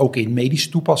gehad, ook in medische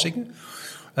toepassingen.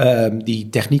 Die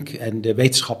techniek en de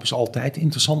wetenschap is altijd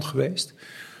interessant geweest.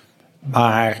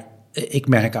 Maar ik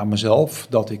merk aan mezelf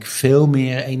dat ik veel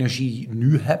meer energie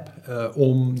nu heb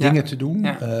om dingen te doen.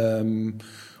 Ja.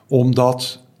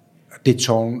 Omdat dit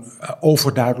zo'n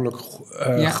overduidelijk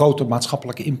grote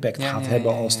maatschappelijke impact gaat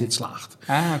hebben als dit slaagt.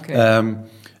 Okay.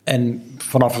 En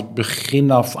vanaf het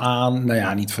begin af aan, nou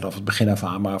ja, niet vanaf het begin af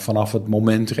aan, maar vanaf het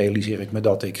moment realiseer ik me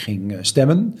dat ik ging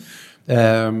stemmen.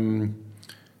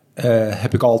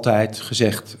 Heb ik altijd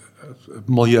gezegd, het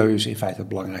milieu is in feite het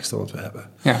belangrijkste wat we hebben.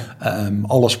 Ja.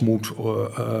 Alles moet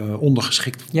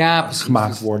ondergeschikt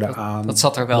gemaakt worden aan, dat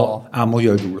zat er wel aan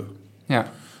milieudoelen. Ja.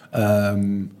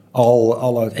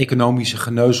 Al het economische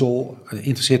geneuzel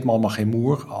interesseert me allemaal geen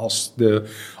moer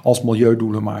als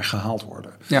milieudoelen maar gehaald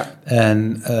worden. Ja.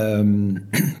 En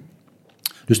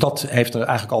dus dat heeft er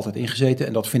eigenlijk altijd in gezeten.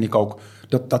 En dat vind ik ook,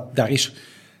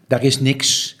 daar is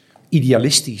niks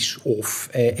idealistisch of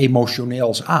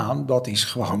emotioneels aan. Dat is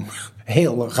gewoon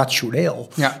heel rationeel.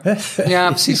 Ja, ja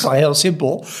precies. Het is gewoon heel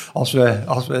simpel. Als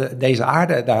we deze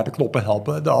aarde naar de knoppen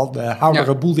helpen, dan houden er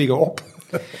een boel dingen op.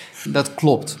 Dat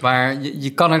klopt, maar je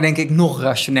kan er denk ik nog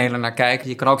rationeler naar kijken.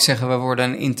 Je kan ook zeggen, we worden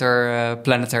een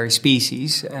interplanetary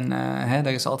species. En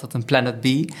er is altijd een planet B.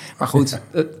 Maar goed,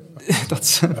 dat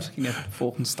is misschien even de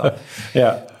volgende stap.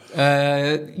 Ja.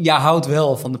 Je houdt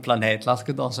wel van de planeet, laat ik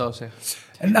het dan zo zeggen.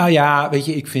 Nou ja, weet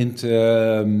je, ik vind...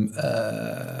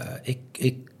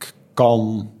 ik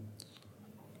kan...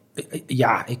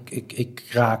 Ja, ik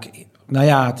raak... Nou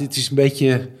ja, het is een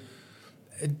beetje...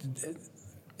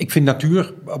 Ik vind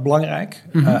natuur belangrijk,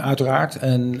 uiteraard.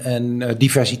 En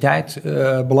diversiteit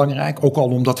belangrijk. Ook al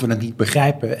omdat we het niet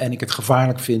begrijpen. En ik het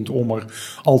gevaarlijk vind om er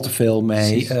al te veel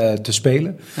mee te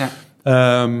spelen.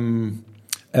 Ja.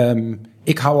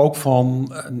 Ik hou ook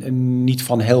van, niet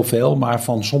van heel veel, maar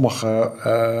van sommige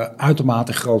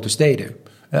uitermate grote steden.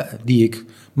 Die ik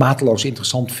mateloos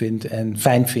interessant vind en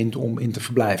fijn vind om in te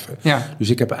verblijven. Ja. Dus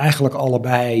ik heb eigenlijk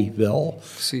allebei wel.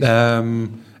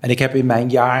 En ik heb in mijn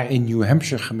jaar in New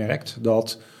Hampshire gemerkt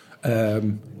dat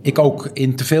ik ook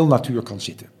in te veel natuur kan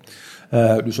zitten.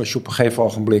 Dus als je op een gegeven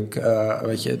ogenblik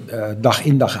dag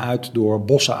in dag uit door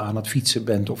bossen aan het fietsen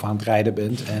bent of aan het rijden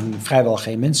bent en vrijwel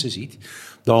geen mensen ziet,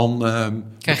 dan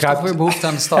krijg je toch weer behoefte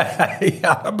aan de stad.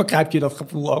 Ja, dan begrijp je dat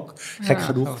gevoel ook. Gek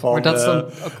genoeg. Maar dat is dan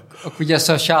ook je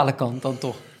sociale kant dan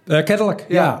toch? Kennelijk,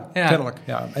 ja. Kennelijk,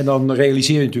 ja. En dan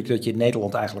realiseer je natuurlijk dat je in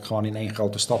Nederland eigenlijk gewoon in één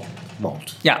grote stad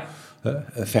woont. Ja.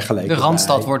 Vergeleken de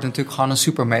Randstad wordt natuurlijk gewoon een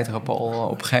supermetropool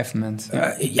op een gegeven moment.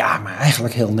 Ja, maar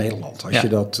eigenlijk heel Nederland.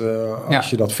 Als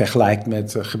je dat vergelijkt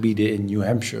met gebieden in New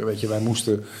Hampshire. Weet je, wij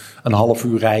moesten een half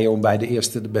uur rijden om bij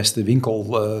de beste winkel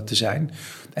te zijn.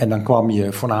 En dan kwam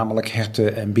je voornamelijk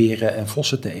herten en beren en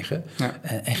vossen tegen. Ja.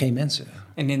 En geen mensen.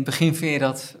 En in het begin vind je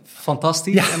dat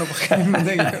fantastisch. Ja. En op een gegeven moment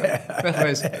denk je,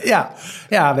 wegwezen.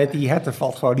 Ja, met die herten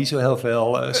valt gewoon niet zo heel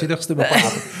veel zinnigs te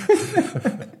bepalen.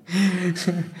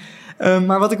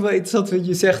 Maar wat ik wel interessant vind,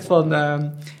 je zegt van...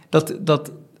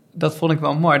 Dat vond ik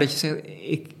wel mooi. Dat je zegt,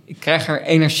 ik krijg er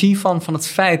energie van het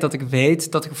feit dat ik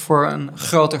weet dat ik voor een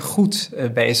groter goed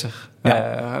bezig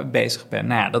ben.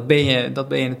 Nou ja, dat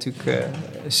ben je natuurlijk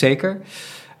zeker.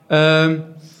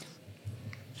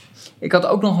 Ik had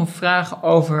ook nog een vraag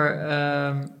over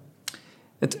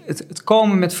het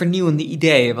komen met vernieuwende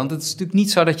ideeën. Want het is natuurlijk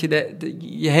niet zo dat je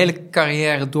je hele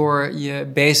carrière door je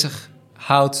bezig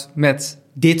houdt met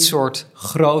dit soort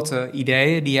grote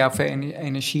ideeën die jou veel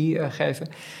energie geven.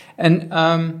 En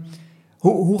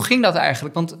hoe ging dat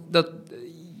eigenlijk? Want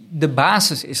de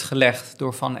basis is gelegd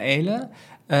door Van Eelen.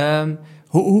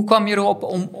 Hoe kwam je erop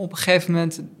om op een gegeven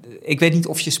moment... Ik weet niet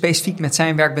of je specifiek met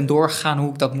zijn werk bent doorgegaan, hoe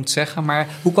ik dat moet zeggen. Maar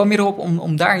hoe kwam je erop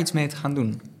om daar iets mee te gaan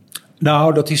doen?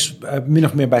 Nou, dat is min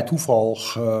of meer bij toeval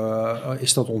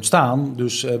is dat ontstaan.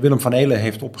 Dus Willem van Eelen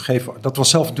heeft op een gegeven moment... Dat was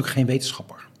zelf natuurlijk geen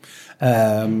wetenschapper.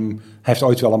 Hij heeft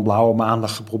ooit wel een blauwe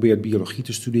maandag geprobeerd biologie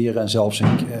te studeren. En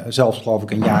zelfs geloof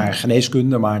ik een jaar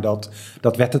geneeskunde. Maar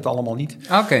dat werd het allemaal niet.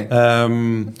 Okay.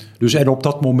 Dus en op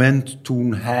dat moment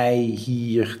toen hij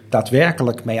hier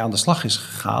daadwerkelijk mee aan de slag is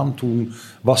gegaan. Toen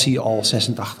was hij al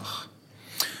 86.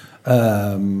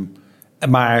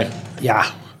 Maar ja,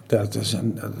 dat is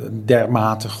een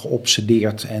dermate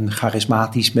geobsedeerd en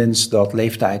charismatisch mens dat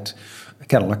leeftijd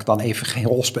kennelijk dan even geen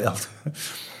rol speelt.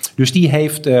 Dus die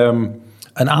heeft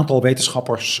een aantal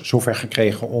wetenschappers zover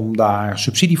gekregen om daar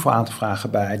subsidie voor aan te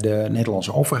vragen bij de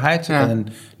Nederlandse overheid. Ja. En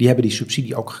die hebben die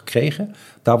subsidie ook gekregen.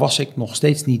 Daar was ik nog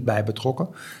steeds niet bij betrokken.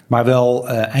 Maar wel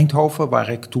Eindhoven, waar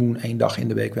ik toen 1 dag in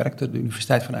de week werkte, de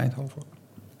Universiteit van Eindhoven.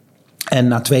 En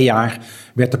na 2 jaar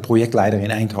werd de projectleider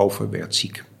in Eindhoven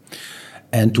ziek.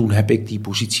 En toen heb ik die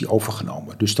positie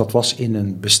overgenomen. Dus dat was in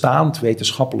een bestaand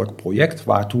wetenschappelijk project,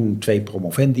 waar toen 2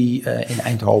 promovendi in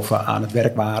Eindhoven aan het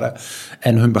werk waren.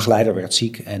 En hun begeleider werd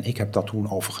ziek en ik heb dat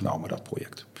toen overgenomen, dat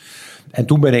project. En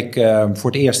toen ben ik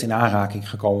voor het eerst in aanraking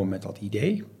gekomen met dat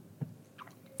idee.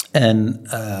 En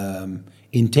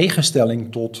in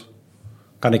tegenstelling tot,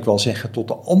 kan ik wel zeggen, tot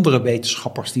de andere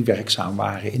wetenschappers die werkzaam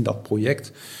waren in dat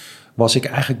project, was ik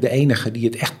eigenlijk de enige die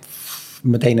het echt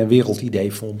meteen een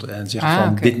wereldidee vond en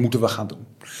zegt dit moeten we gaan doen.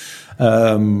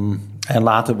 En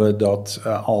laten we dat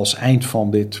als eind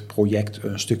van dit project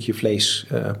een stukje vlees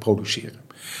produceren.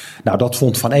 Nou, dat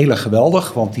vond Van Eelen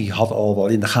geweldig, want die had al wel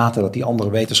in de gaten dat die andere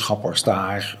wetenschappers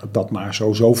daar dat maar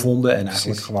zo vonden. En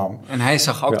eigenlijk gewoon. En hij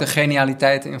zag ook de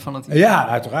genialiteit in van het idee. Ja,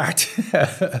 uiteraard.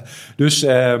 Dus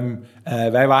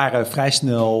wij waren vrij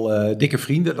snel dikke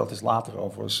vrienden. Dat is later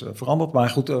overigens veranderd, maar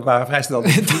goed, we waren vrij snel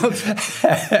dikke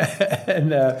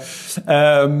vrienden.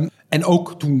 En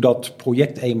ook toen dat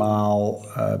project eenmaal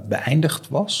beëindigd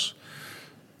was,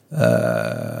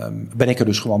 ben ik er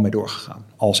dus gewoon mee doorgegaan.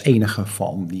 Als enige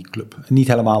van die club. Niet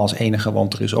helemaal als enige,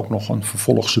 want er is ook nog een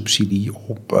vervolgsubsidie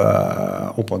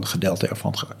op een gedeelte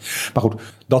ervan geweest. Maar goed,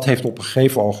 dat heeft op een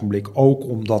gegeven ogenblik ook,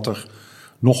 omdat er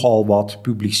nogal wat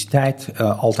publiciteit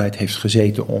altijd heeft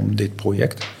gezeten om dit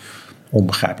project, om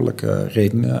begrijpelijke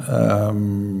redenen,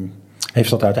 heeft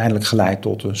dat uiteindelijk geleid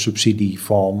tot een subsidie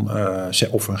van,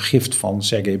 of een gift van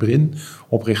Sergey Brin,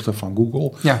 oprichter van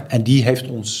Google. Ja. En die heeft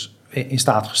ons in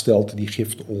staat gesteld, die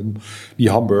gift, om die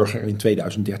hamburger in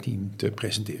 2013 te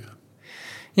presenteren.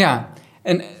 Ja,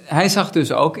 en hij zag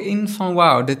dus ook in van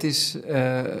wauw, dit is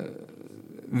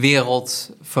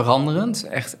wereldveranderend.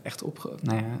 Echt op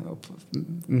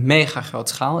mega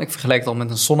grote schaal. Ik vergeleek het al met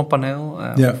een zonnepaneel.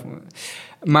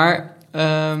 Maar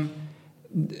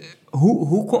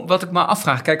wat ik me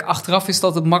afvraag, kijk, achteraf is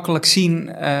dat het makkelijk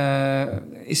zien,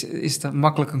 is het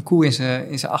makkelijk een koe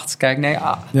in zijn achter kijken. Nee,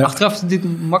 achteraf is het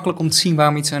natuurlijk makkelijk om te zien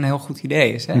waarom iets een heel goed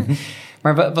idee is. Hè? Mm-hmm.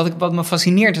 Maar wat me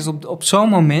fascineert is op zo'n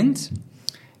moment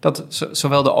dat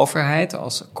zowel de overheid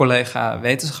als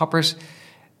collega-wetenschappers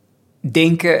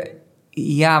denken,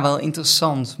 ja, wel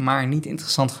interessant, maar niet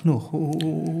interessant genoeg.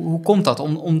 Hoe komt dat?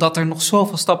 Omdat er nog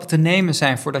zoveel stappen te nemen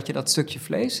zijn voordat je dat stukje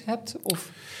vlees hebt? Of?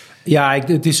 Ja,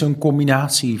 het is een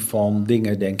combinatie van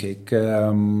dingen, denk ik.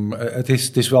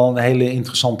 Het is wel een hele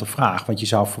interessante vraag. Want je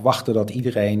zou verwachten dat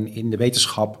iedereen in de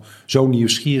wetenschap zo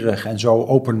nieuwsgierig en zo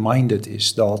open-minded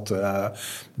is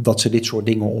dat ze dit soort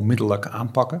dingen onmiddellijk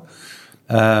aanpakken.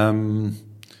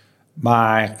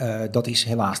 Maar dat is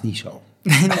helaas niet zo.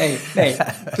 Nee,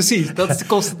 precies. Dat is de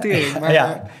constatering. Maar,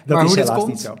 dat maar is hoe helaas dat komt?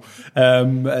 Niet zo.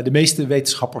 De meeste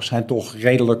wetenschappers zijn toch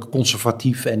redelijk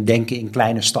conservatief en denken in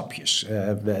kleine stapjes.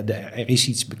 Er is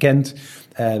iets bekend.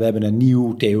 We hebben een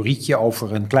nieuw theorietje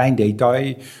over een klein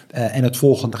detail. En het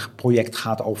volgende project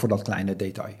gaat over dat kleine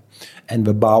detail. En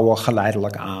we bouwen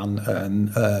geleidelijk aan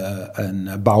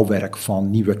een bouwwerk van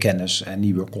nieuwe kennis en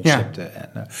nieuwe concepten. Ja.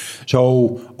 En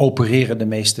zo opereren de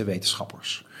meeste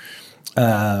wetenschappers.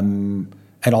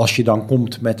 En als je dan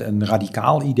komt met een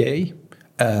radicaal idee,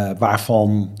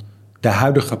 waarvan de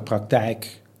huidige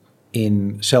praktijk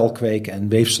in celkweek en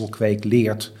weefselkweek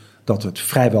leert dat het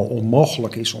vrijwel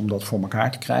onmogelijk is om dat voor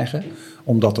elkaar te krijgen,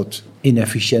 omdat het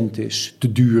inefficiënt is,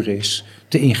 te duur is,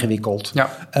 te ingewikkeld. Ja.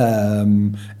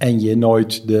 En je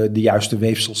nooit de juiste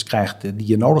weefsels krijgt die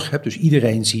je nodig hebt. Dus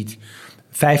iedereen ziet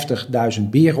 50.000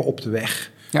 beren op de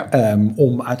weg. Ja.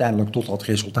 Om uiteindelijk tot dat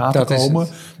resultaat te komen.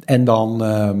 En dan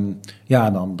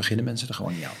beginnen mensen er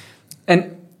gewoon niet aan. En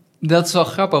dat is wel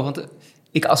grappig, want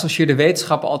ik associeer de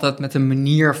wetenschap altijd met een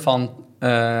manier van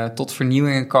tot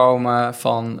vernieuwingen komen,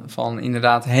 van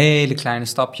inderdaad hele kleine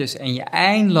stapjes en je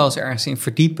eindeloos ergens in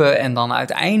verdiepen en dan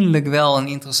uiteindelijk wel een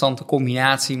interessante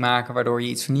combinatie maken waardoor je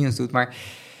iets vernieuwends doet. Maar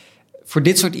voor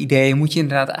dit soort ideeën moet je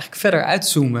inderdaad eigenlijk verder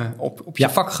uitzoomen op je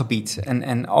vakgebied.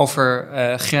 En over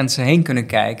grenzen heen kunnen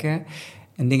kijken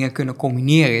en dingen kunnen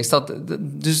combineren.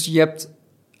 Dus je hebt,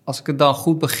 als ik het dan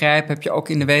goed begrijp, heb je ook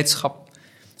in de wetenschap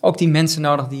ook die mensen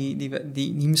nodig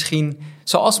die misschien,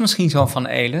 zoals misschien zo'n Van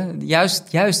Eelen,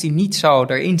 juist die niet zo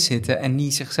erin zitten en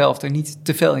die zichzelf er niet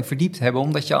te veel in verdiept hebben,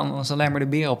 omdat je anders alleen maar de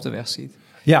beren op de weg ziet.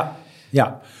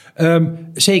 Ja.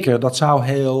 Zeker, dat zou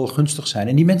heel gunstig zijn.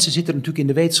 En die mensen zitten natuurlijk in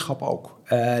de wetenschap ook.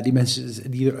 Die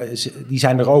mensen die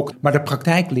zijn er ook. Maar de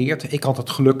praktijk leert, ik had het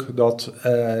geluk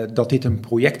dat dit een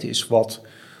project is wat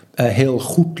heel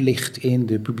goed ligt in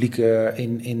de publieke,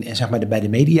 in zeg maar bij de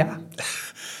media.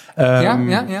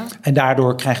 Ja. En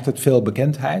daardoor krijgt het veel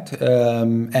bekendheid.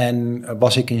 En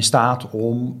was ik in staat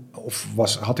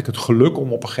had ik het geluk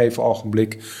om op een gegeven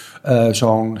ogenblik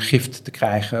zo'n gift te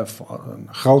krijgen, een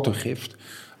groter gift,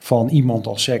 van iemand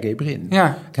als Sergey Brin.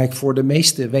 Ja. Kijk, voor de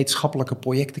meeste wetenschappelijke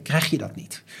projecten krijg je dat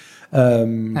niet.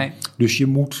 Nee. Dus je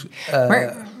moet...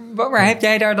 Maar heb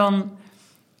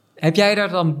jij daar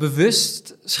dan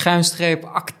bewust,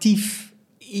 /actief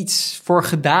iets voor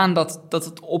gedaan dat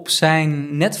het op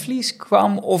zijn netvlies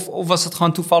kwam? Of was het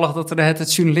gewoon toevallig dat er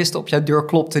het journalisten op jouw deur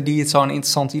klopten die het zo'n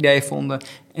interessant idee vonden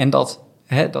en dat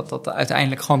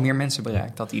uiteindelijk gewoon meer mensen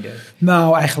bereikt, dat idee?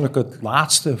 Nou, eigenlijk het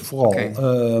laatste vooral. Okay.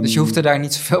 Dus je hoefde daar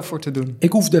niet zoveel voor te doen?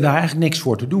 Ik hoefde daar eigenlijk niks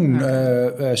voor te doen.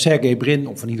 Sergey Brin,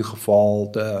 of in ieder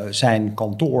geval zijn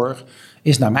kantoor,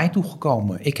 is naar mij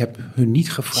toegekomen. Ik heb hun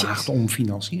niet gevraagd om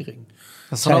financiering.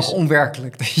 Dat is dan ook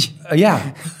onwerkelijk. Ja.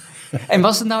 En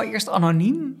was het nou eerst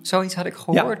anoniem? Zoiets had ik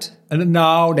gehoord. Ja.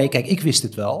 Nou, nee, kijk, ik wist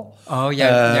het wel. Oh,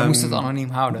 jij moest het anoniem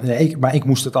houden? Nee, maar ik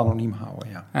moest het anoniem houden,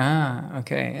 ja. Ah,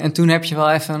 oké. En toen heb je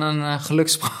wel even een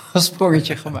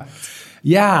gelukssprongetje gemaakt.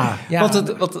 Ja.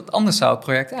 Want anders zou het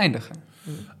project eindigen.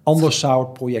 Anders zou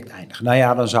het project eindigen. Nou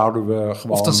ja, dan zouden we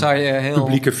gewoon... Of dan zou je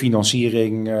publieke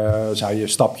financiering, zou je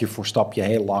stapje voor stapje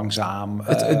heel langzaam...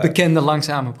 Het bekende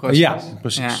langzame proces. Ja,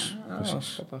 precies. Ja.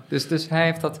 Precies. Dus hij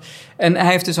heeft dat... En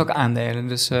hij heeft dus ook aandelen.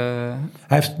 Dus, hij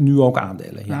heeft nu ook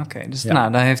aandelen, ja. Oké, dus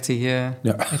dan heeft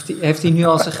hij nu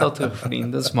al zijn geld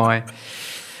terugverdiend. Dat is mooi.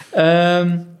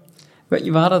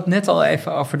 We hadden het net al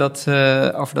even over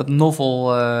dat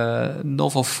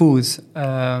novel food.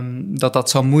 Dat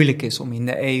zo moeilijk is om in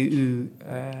de EU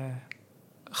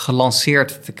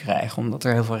gelanceerd te krijgen. Omdat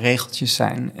er heel veel regeltjes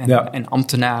zijn. En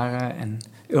ambtenaren en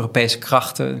Europese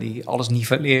krachten die alles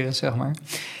nivelleren, zeg maar.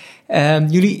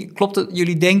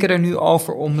 Jullie denken er nu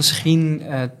over om misschien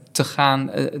te gaan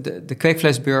de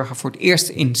kweekvleesburger voor het eerst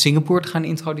in Singapore te gaan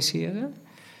introduceren?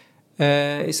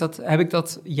 Heb ik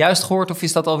dat juist gehoord of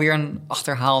is dat alweer een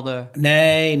achterhaalde...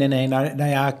 Nee. Nou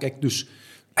ja, kijk, dus...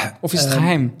 Of is het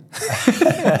geheim?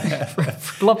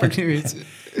 Verklap ik nu iets?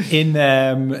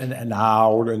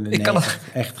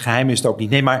 Echt geheim is het ook niet.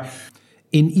 Nee, maar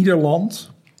in ieder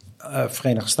land,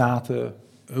 Verenigde Staten,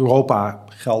 Europa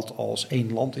geldt als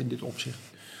één land in dit opzicht.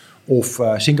 Of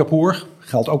Singapore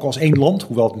geldt ook als één land,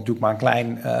 hoewel het natuurlijk maar een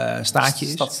klein staatje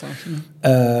is.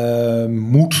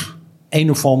 Moet een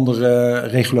of andere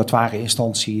regulatoire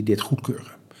instantie dit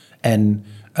goedkeuren. En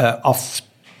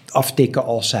aftikken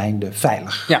als zijnde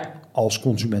veilig, als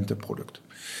consumentenproduct.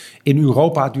 In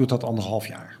Europa duurt dat 1,5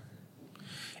 jaar.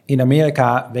 In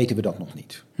Amerika weten we dat nog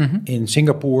niet. Mm-hmm. In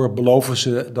Singapore beloven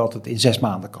ze dat het in 6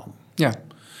 maanden kan. Ja.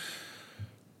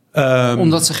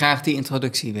 Omdat ze graag die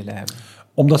introductie willen hebben.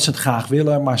 Omdat ze het graag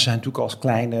willen, maar ze zijn natuurlijk als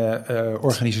kleine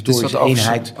organisatorische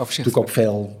eenheid natuurlijk ook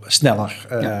veel sneller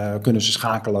kunnen ze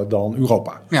schakelen dan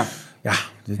Europa. Ja,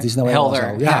 dit is nou helemaal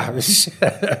zo. Ja, het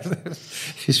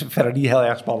is verder niet heel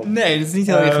erg spannend. Nee, dat is niet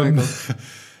heel ingewikkeld.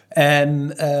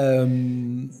 En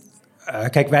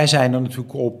kijk, wij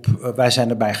zijn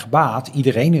erbij gebaat,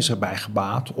 iedereen is erbij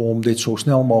gebaat om dit zo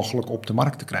snel mogelijk op de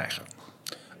markt te krijgen.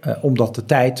 Omdat de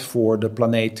tijd voor de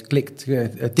planeet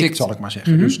tikt, zal ik maar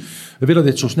zeggen. Mm-hmm. Dus we willen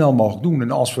dit zo snel mogelijk doen.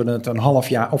 En als we het een half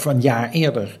jaar of een jaar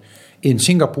eerder in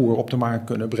Singapore op de markt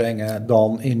kunnen brengen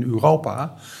dan in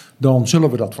Europa, dan zullen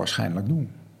we dat waarschijnlijk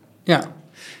doen. Ja.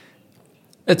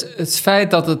 Het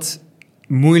feit dat het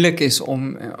moeilijk is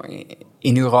om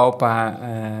in Europa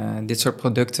dit soort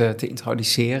producten te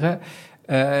introduceren,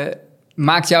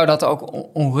 maakt jou dat ook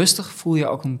onrustig? Voel je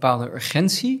ook een bepaalde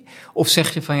urgentie? Of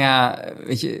zeg je van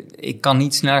weet je, ik kan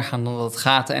niet sneller gaan dan dat het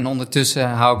gaat en ondertussen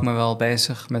hou ik me wel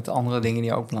bezig met andere dingen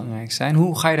die ook belangrijk zijn.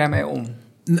 Hoe ga je daarmee om?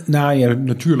 Nou ja,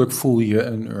 natuurlijk voel je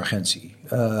een urgentie.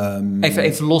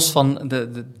 Even los van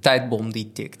de tijdbom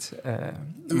die tikt.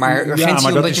 Maar urgentie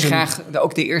maar omdat je graag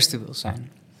ook de eerste wil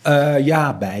zijn.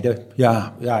 Ja, beide.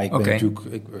 Ja, ik ben natuurlijk...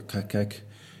 Kijk,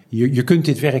 je kunt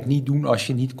dit werk niet doen als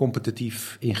je niet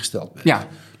competitief ingesteld bent. Ja.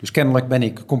 Dus kennelijk ben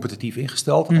ik competitief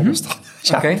ingesteld. Mm-hmm. Anders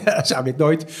zou dit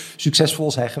nooit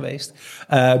succesvol zijn geweest.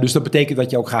 Dus dat betekent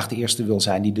dat je ook graag de eerste wil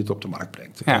zijn die dit op de markt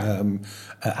brengt. Ja.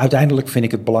 Uiteindelijk vind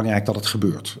ik het belangrijk dat het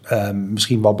gebeurt.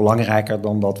 Misschien wel belangrijker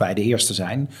dan dat wij de eerste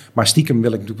zijn. Maar stiekem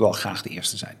wil ik natuurlijk wel graag de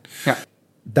eerste zijn. Ja.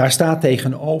 Daar staat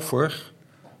tegenover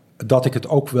dat ik het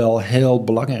ook wel heel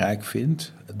belangrijk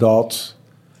vind dat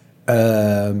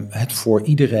het voor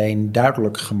iedereen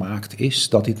duidelijk gemaakt is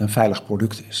dat dit een veilig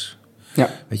product is. Ja.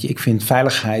 Weet je, ik vind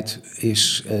veiligheid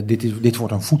is, dit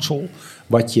wordt een voedsel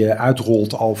wat je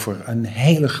uitrolt over een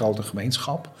hele grote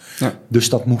gemeenschap. Ja. Dus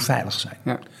dat moet veilig zijn.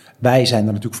 Ja. Wij zijn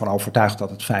er natuurlijk van overtuigd dat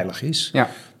het veilig is. Ja.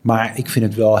 Maar ik vind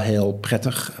het wel heel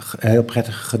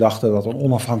prettige gedachte dat een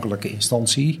onafhankelijke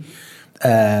instantie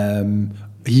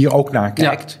hier ook naar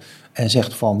kijkt. Ja. En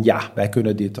zegt van wij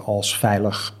kunnen dit als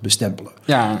veilig bestempelen.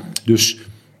 Ja. Dus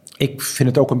ik vind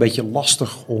het ook een beetje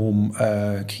lastig om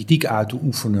kritiek uit te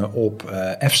oefenen op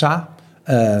EFSA.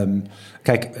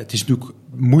 Kijk, het is natuurlijk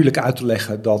moeilijk uit te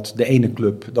leggen dat de ene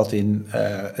club dat in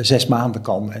 6 maanden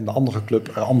kan en de andere club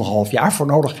er 1,5 jaar voor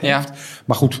nodig heeft. Ja.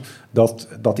 Maar goed,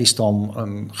 dat is dan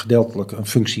gedeeltelijk een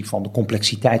functie van de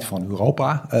complexiteit van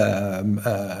Europa.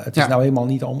 Het is nou eenmaal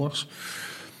niet anders.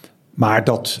 Maar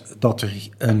dat er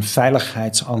een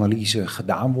veiligheidsanalyse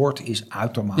gedaan wordt, is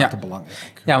uitermate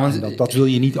belangrijk. Ja, want dat wil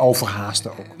je niet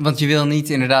overhaasten ook. Want je wil niet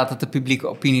inderdaad dat de publieke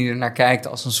opinie er naar kijkt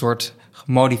als een soort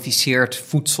gemodificeerd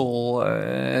voedsel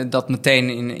dat meteen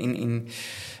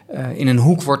in een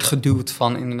hoek wordt geduwd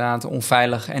van inderdaad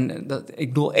onveilig. En ik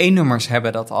bedoel, E-nummers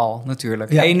hebben dat al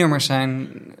natuurlijk. Ja. E-nummers zijn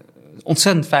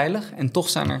ontzettend veilig en toch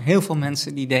zijn er heel veel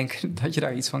mensen die denken dat je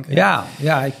daar iets van krijgt.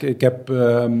 Ja, ik heb,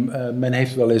 men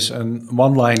heeft wel eens een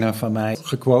one-liner van mij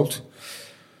gequote.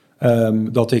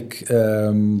 Dat ik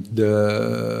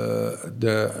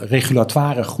de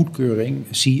regulatoire goedkeuring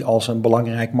zie als een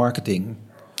belangrijk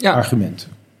marketingargument.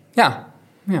 Ja,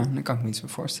 daar kan ik me iets van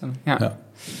voorstellen. Ja.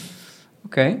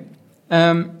 Oké.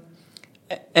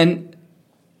 En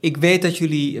ik weet dat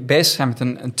jullie bezig zijn met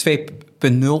een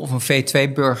 2.0 of een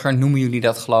V2-burger, noemen jullie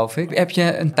dat, geloof ik. Heb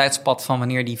je een tijdspad van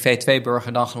wanneer die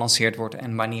V2-burger dan gelanceerd wordt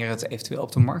en wanneer het eventueel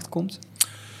op de markt komt?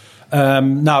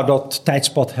 Dat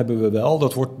tijdspad hebben we wel.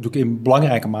 Dat wordt natuurlijk in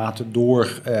belangrijke mate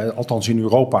door, althans in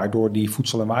Europa, door die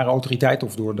Voedsel- en Warenautoriteit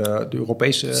of door de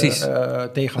Europese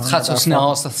tegenhanger. Het gaat zo snel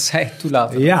als dat zij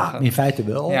toelaten. Ja, in feite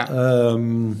wel. Ja.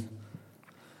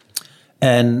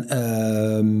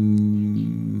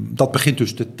 Dat begint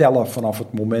dus te tellen vanaf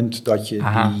het moment dat je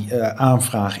die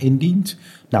aanvraag indient.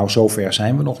 Nou, zover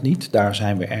zijn we nog niet. Daar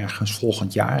zijn we ergens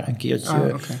volgend jaar een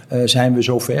keertje zijn we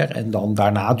zover. En dan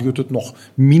daarna duurt het nog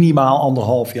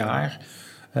minimaal 1,5 jaar.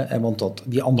 Want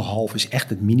die 1,5 is echt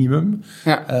het minimum.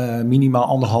 Ja.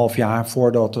 Minimaal 1,5 jaar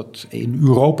voordat het in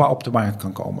Europa op de markt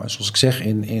kan komen. Zoals ik zeg,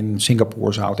 in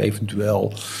Singapore zou het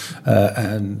eventueel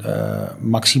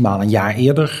maximaal een jaar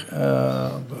eerder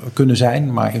kunnen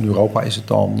zijn. Maar in Europa is het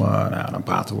dan, dan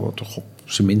praten we toch op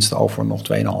zijn minst over nog 2,5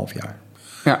 jaar.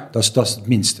 Ja. Dat is het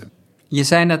minste. Je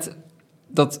zei net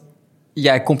dat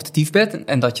jij competitief bent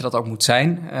en dat je dat ook moet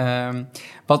zijn.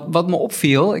 Wat me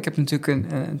opviel, ik heb natuurlijk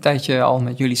een tijdje al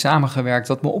met jullie samengewerkt.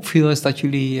 Wat me opviel is dat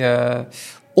jullie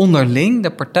onderling,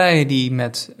 de partijen die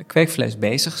met kweekvlees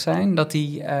bezig zijn, dat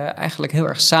die eigenlijk heel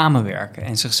erg samenwerken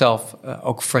en zichzelf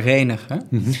ook verenigen.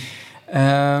 Mm-hmm.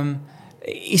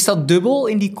 Is dat dubbel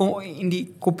in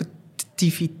die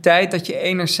competitiviteit, dat je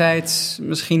enerzijds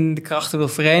misschien de krachten wil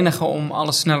verenigen om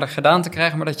alles sneller gedaan te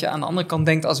krijgen, maar dat je aan de andere kant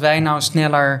denkt, als wij nou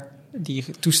sneller die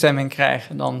toestemming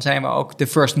krijgen, dan zijn we ook de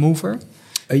first mover?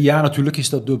 Ja, natuurlijk is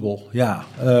dat dubbel. Ja.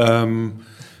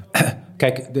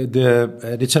 Kijk,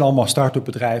 dit zijn allemaal start-up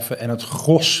bedrijven en het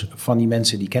gros van die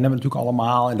mensen, die kennen we natuurlijk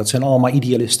allemaal. En dat zijn allemaal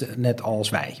idealisten, net als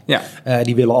wij. Ja.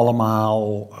 Die willen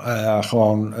allemaal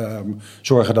gewoon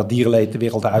zorgen dat dierenleed de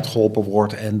wereld uitgeholpen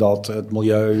wordt en dat het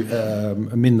milieu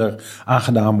minder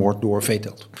aangedaan wordt door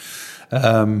veeteelt.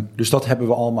 Dus dat hebben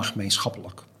we allemaal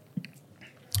gemeenschappelijk.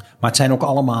 Maar het zijn ook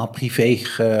allemaal privé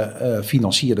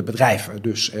gefinancierde bedrijven.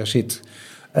 Dus er zit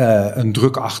een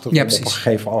druk achter om op een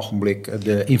gegeven ogenblik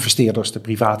de investeerders, de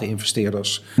private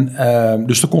investeerders.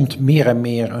 Dus er komt meer en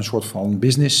meer een soort van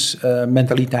business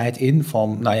mentaliteit in.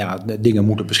 Van, de dingen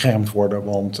moeten beschermd worden.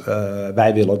 Want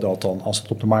wij willen dat dan, als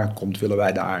het op de markt komt, willen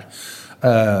wij daar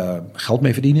geld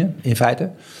mee verdienen, in feite.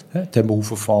 Ten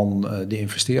behoeve van de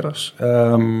investeerders.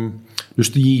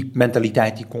 Dus die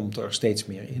mentaliteit die komt er steeds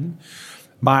meer in.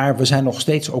 Maar we zijn nog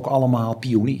steeds ook allemaal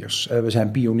pioniers. We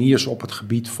zijn pioniers op het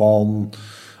gebied van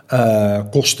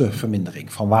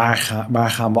kostenvermindering. Van waar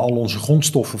gaan we al onze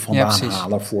grondstoffen vandaan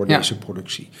halen voor deze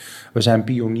productie. We zijn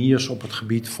pioniers op het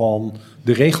gebied van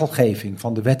de regelgeving,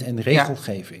 van de wet en de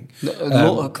regelgeving.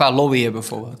 Qua lobbyen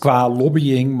bijvoorbeeld. Qua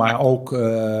lobbying, maar ook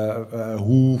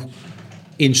hoe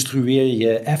instrueer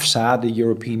je EFSA, de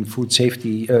European Food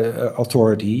Safety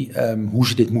Authority, hoe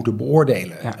ze dit moeten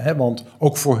beoordelen. Ja. Hè? Want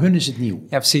ook voor hun is het nieuw.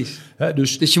 Ja, precies.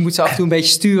 Dus je moet ze af en toe een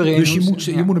beetje sturen. Dus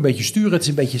je moet een beetje sturen. Het is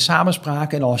een beetje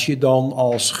samenspraak. En als je dan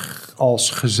als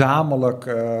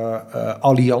gezamenlijk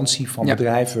alliantie van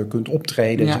bedrijven kunt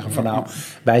optreden en zeggen van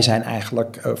wij zijn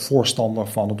eigenlijk voorstander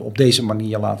van het op deze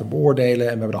manier laten beoordelen.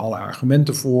 En we hebben er alle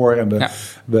argumenten voor. En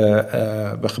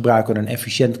we gebruiken een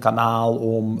efficiënt kanaal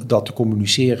om dat te communiceren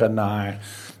naar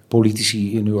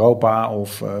politici in Europa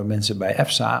of mensen bij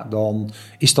EFSA, dan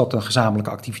is dat een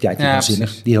gezamenlijke activiteit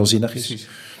die heel zinnig is. Precies.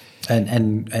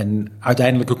 En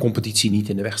uiteindelijk een competitie niet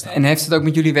in de weg staat. En heeft het ook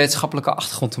met jullie wetenschappelijke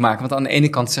achtergrond te maken? Want aan de ene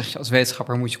kant zeg je als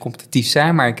wetenschapper moet je competitief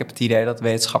zijn, maar ik heb het idee dat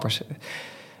wetenschappers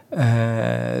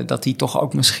dat die toch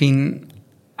ook misschien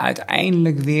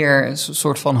uiteindelijk weer een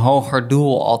soort van hoger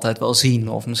doel altijd wel zien.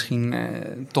 Of misschien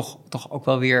toch ook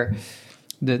wel weer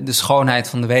de schoonheid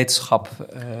van de wetenschap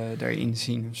erin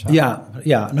zien. Of zo.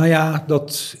 Ja,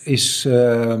 dat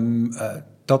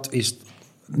is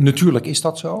natuurlijk is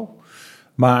dat zo.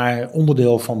 Maar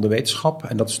onderdeel van de wetenschap,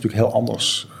 en dat is natuurlijk heel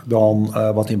anders dan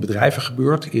wat in bedrijven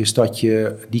gebeurt, is dat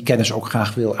je die kennis ook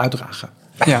graag wil uitdragen.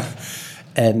 Ja.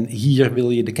 En hier wil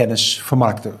je de kennis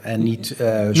vermarkten en niet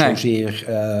zozeer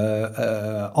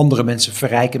andere mensen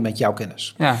verrijken met jouw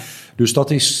kennis. Ja. Dus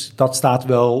dat staat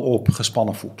wel op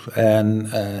gespannen voet. En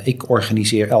ik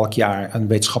organiseer elk jaar een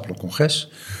wetenschappelijk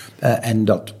congres. En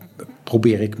dat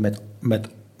probeer ik met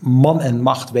man en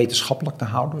macht wetenschappelijk te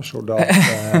houden, zodat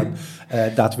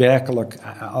daadwerkelijk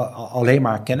alleen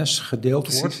maar kennis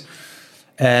gedeeld wordt.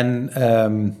 En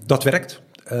dat werkt.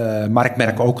 Maar ik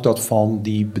merk ook dat van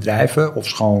die bedrijven,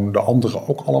 ofschoon de anderen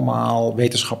ook allemaal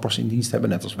wetenschappers in dienst hebben,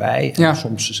 net als wij, en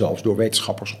soms zelfs door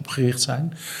wetenschappers opgericht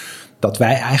zijn, dat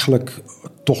wij eigenlijk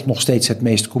toch nog steeds het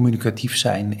meest communicatief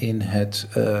zijn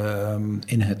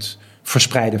in het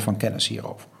verspreiden van kennis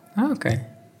hierover. Oké.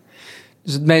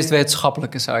 Dus het meest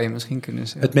wetenschappelijke zou je misschien kunnen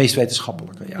zeggen. Het meest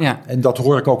wetenschappelijke, ja. En dat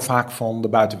hoor ik ook vaak van de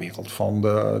buitenwereld. Van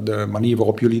de manier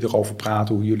waarop jullie erover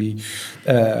praten, hoe jullie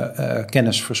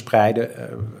kennis verspreiden.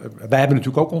 Wij hebben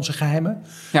natuurlijk ook onze geheimen.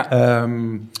 Ja.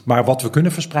 Maar wat we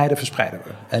kunnen verspreiden, verspreiden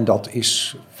we. En dat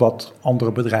is wat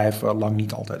andere bedrijven lang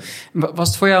niet altijd doen. Was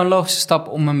het voor jou een logische stap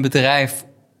om een bedrijf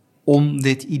om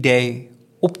dit idee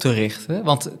op te richten?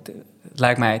 Want het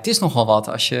lijkt mij, het is nogal wat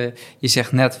als je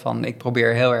zegt net van, ik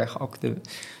probeer heel erg ook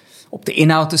op de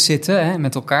inhoud te zitten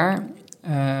met elkaar.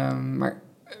 Maar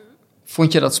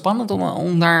vond je dat spannend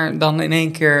om daar dan in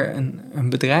één keer een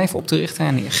bedrijf op te richten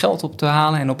en je geld op te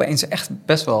halen en opeens echt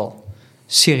best wel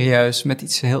serieus met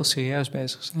iets heel serieus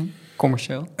bezig zijn,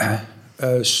 commercieel?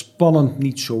 Spannend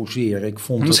niet zozeer. Ik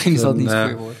vond misschien is dat niet het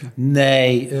goede woord.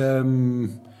 Nee,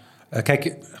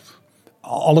 kijk,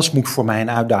 alles moet voor mij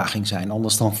een uitdaging zijn,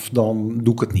 anders dan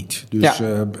doe ik het niet. Dus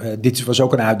dit was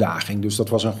ook een uitdaging. Dus dat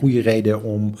was een goede reden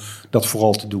om dat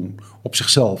vooral te doen, op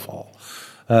zichzelf al.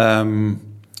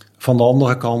 Van de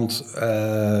andere kant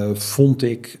vond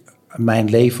ik mijn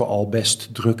leven al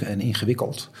best druk en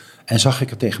ingewikkeld. En zag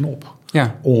ik er tegenop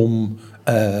om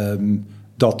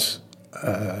dat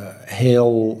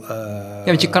heel...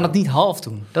 want je kan het niet half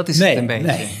doen. Dat is het een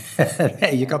beetje.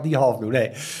 Nee, je kan het niet half doen,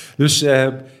 nee. Dus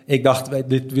ik dacht,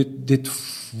 dit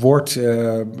wordt...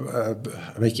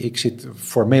 weet je,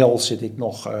 formeel zit ik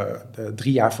nog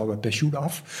 3 jaar van mijn pensioen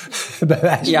af. Bij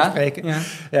wijze van spreken.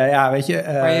 Ja, weet je.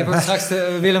 Maar je wordt straks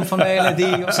de Willem van Delen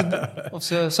die op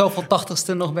zijn zoveel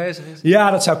 80ste nog bezig is.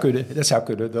 Ja, dat zou kunnen.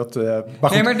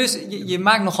 Maar dus je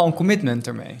maakt nogal een commitment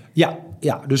ermee.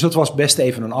 Ja, dus dat was best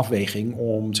even een afweging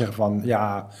om te zeggen van,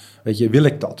 weet je, wil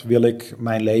ik dat? Wil ik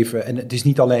mijn leven? En het is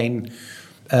niet alleen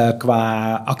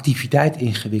qua activiteit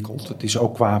ingewikkeld, het is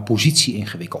ook qua positie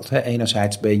ingewikkeld. Hè?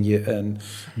 Enerzijds ben je een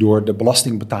door de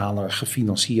belastingbetaler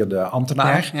gefinancierde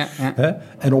ambtenaar. Hè?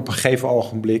 En op een gegeven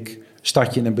ogenblik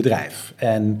start je een bedrijf.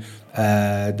 En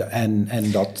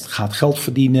dat gaat geld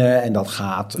verdienen en dat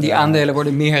gaat... Die aandelen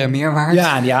worden meer en meer waard.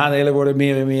 Ja, die aandelen worden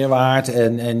meer en meer waard.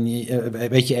 En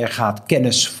weet je, er gaat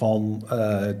kennis van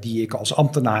die ik als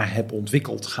ambtenaar heb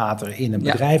ontwikkeld, gaat er in een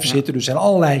bedrijf zitten. Dus er zijn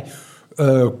allerlei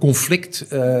conflict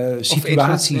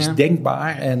situaties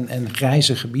denkbaar en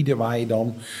grijze gebieden waar je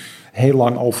dan heel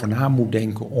lang over na moet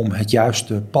denken om het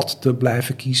juiste pad te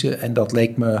blijven kiezen. En dat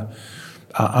leek me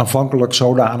aanvankelijk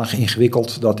zodanig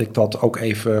ingewikkeld dat ik dat ook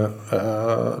even,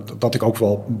 dat ik ook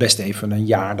wel best even een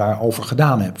jaar daarover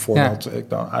gedaan heb. Voordat ik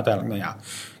dan uiteindelijk,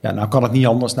 nou kan het niet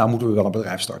anders, nou moeten we wel een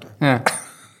bedrijf starten. Ja.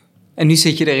 En nu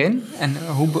zit je erin. En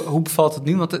hoe bevalt het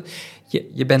nu? Want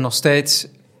je bent nog steeds,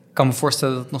 ik kan me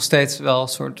voorstellen dat het nog steeds wel een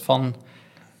soort van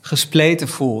gespleten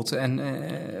voelt. En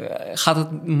gaat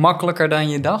het makkelijker dan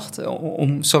je dacht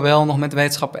om zowel nog met de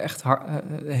wetenschap echt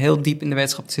heel diep in de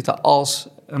wetenschap te zitten als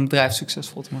een bedrijf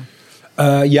succesvol te maken?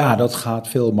 Ja, dat gaat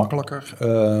veel makkelijker.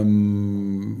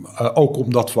 Ook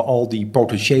omdat we al die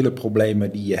potentiële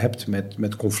problemen die je hebt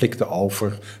met conflicten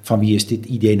over van wie is dit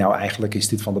idee nou eigenlijk? Is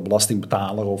dit van de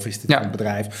belastingbetaler of is dit van het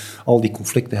bedrijf? Al die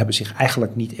conflicten hebben zich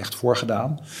eigenlijk niet echt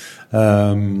voorgedaan.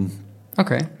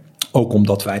 Oké. Ook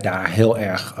omdat wij daar heel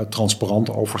erg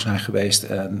transparant over zijn geweest.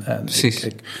 En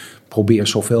ik probeer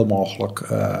zoveel mogelijk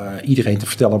iedereen te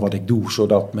vertellen wat ik doe,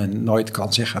 zodat men nooit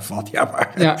kan zeggen van je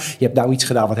hebt nou iets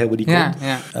gedaan wat helemaal niet komt.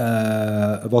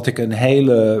 Wat ik een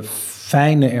hele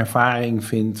fijne ervaring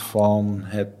vind van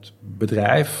het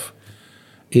bedrijf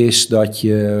is dat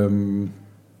je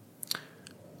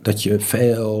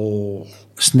veel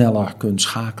sneller kunt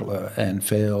schakelen en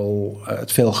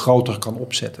het veel groter kan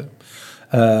opzetten.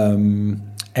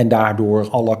 En daardoor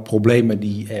alle problemen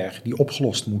die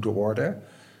opgelost moeten worden,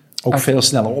 ook veel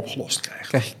sneller opgelost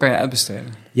krijgt. Kan je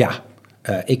uitbesteden? Ja,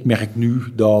 ik merk nu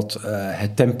dat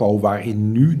het tempo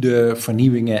waarin nu de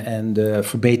vernieuwingen en de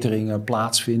verbeteringen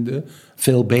plaatsvinden,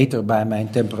 veel beter bij mijn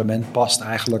temperament past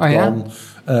eigenlijk dan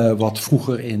wat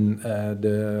vroeger in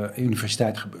de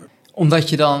universiteit gebeurde. Omdat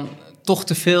je dan toch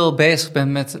te veel bezig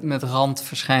bent met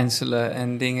randverschijnselen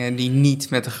en dingen die niet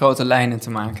met de grote lijnen te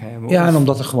maken hebben. Ja, en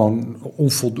omdat er gewoon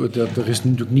er is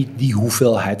natuurlijk niet die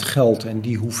hoeveelheid geld en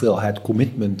die hoeveelheid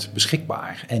commitment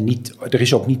beschikbaar. En er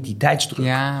is ook niet die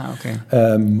tijdsdruk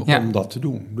om dat te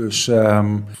doen. Dus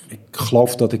ik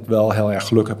geloof dat ik wel heel erg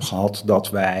geluk heb gehad dat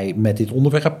wij met dit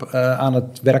onderwerp aan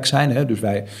het werk zijn. Hè? Dus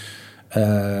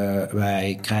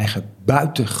wij krijgen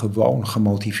buitengewoon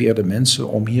gemotiveerde mensen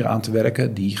om hier aan te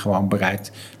werken. Die gewoon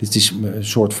bereid. Dit is een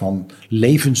soort van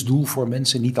levensdoel voor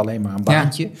mensen. Niet alleen maar een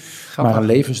baantje, maar een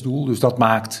levensdoel. Dus dat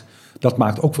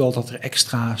maakt ook wel dat er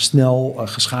extra snel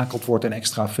geschakeld wordt en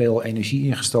extra veel energie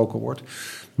ingestoken wordt.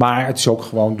 Maar het is ook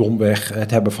gewoon domweg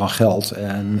het hebben van geld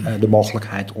en de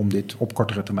mogelijkheid om dit op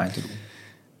kortere termijn te doen.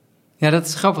 Ja, dat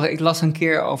is grappig. Ik las een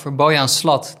keer over Bojan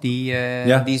Slat. Die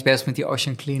is bezig met die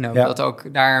Ocean Cleanup. Ja. Dat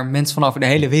ook daar mensen van over de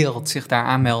hele wereld zich daar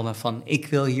aanmelden van ik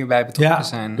wil hierbij betrokken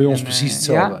zijn. Bij ons precies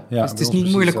hetzelfde. Dus het is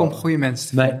niet moeilijk om goede mensen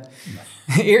te vinden.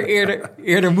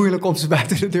 Eerder moeilijk om ze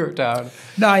buiten de deur te houden.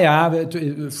 Nou ja,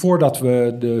 voordat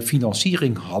we de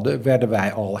financiering hadden, werden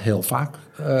wij al heel vaak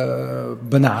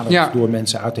benaderd door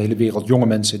mensen uit de hele wereld. Jonge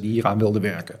mensen die hier aan wilden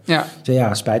werken. Ja.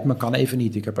 Zei, spijt me, kan even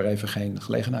niet. Ik heb er even geen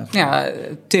gelegenheid voor. Ja,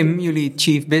 Tim, jullie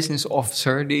Chief Business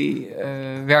Officer, die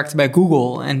werkte bij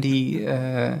Google. En die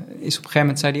is op een gegeven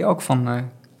moment, zei hij ook van,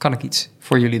 kan ik iets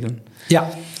voor jullie doen? Ja.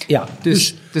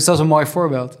 Dus dat is een mooi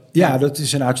voorbeeld. Ja, dat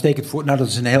is een uitstekend voorbeeld. Nou, dat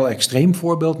is een heel extreem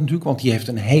voorbeeld natuurlijk. Want die heeft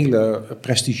een hele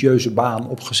prestigieuze baan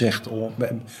opgezegd.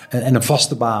 En een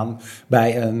vaste baan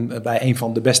bij een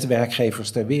van de beste werkgevers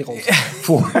ter wereld.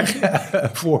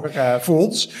 Voor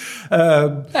ons.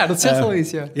 Ja, dat zegt wel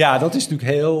iets, ja. Ja, dat is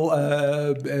natuurlijk heel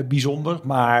bijzonder.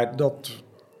 Maar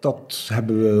dat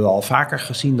hebben we al vaker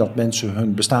gezien. Dat mensen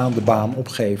hun bestaande baan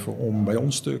opgeven om bij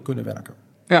ons te kunnen werken.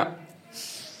 Ja.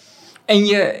 En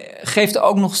je geeft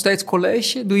ook nog steeds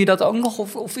college. Doe je dat ook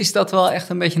nog? Of is dat wel echt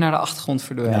een beetje naar de achtergrond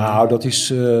verdwenen? Nou, dat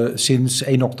is sinds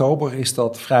 1 oktober is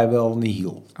dat vrijwel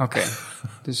nihil. Oké.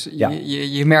 Dus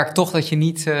je merkt toch dat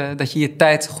je je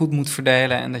tijd goed moet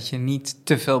verdelen en dat je niet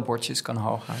te veel bordjes kan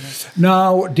hoog houden.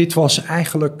 Dus. Dit was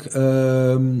eigenlijk.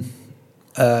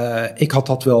 Ik had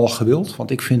dat wel gewild,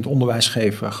 want ik vind onderwijs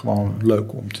geven gewoon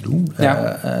leuk om te doen.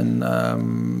 Ja.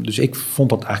 Dus ik vond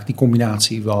dat eigenlijk die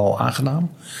combinatie wel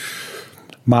aangenaam.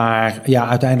 Maar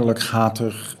uiteindelijk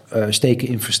steken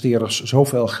investeerders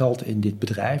zoveel geld in dit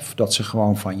bedrijf dat ze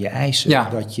gewoon van je eisen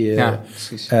dat je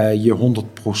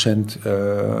 100%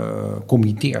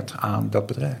 committeert aan dat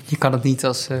bedrijf. Je kan het niet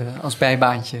als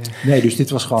bijbaantje. Nee, dus dit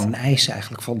was gewoon een eis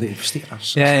eigenlijk van de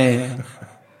investeerders. Ja.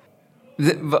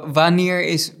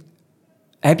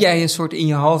 Heb jij een soort in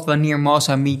je hoofd wanneer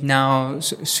Mozambique nou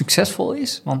succesvol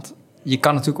is? Want je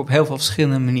kan natuurlijk op heel veel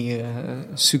verschillende manieren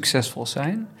succesvol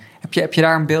zijn. Heb je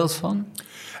daar een beeld van?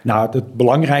 Nou, het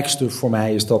belangrijkste voor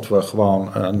mij is dat we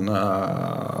gewoon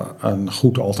een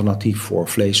goed alternatief voor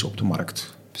vlees op de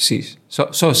markt. Precies.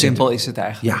 Zo simpel is het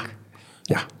eigenlijk.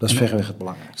 Ja, dat is verreweg het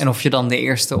belangrijkste. En of je dan de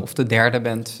eerste of de derde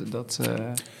bent, dat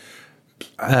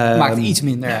maakt iets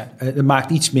minder uit. Het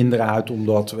maakt iets minder uit,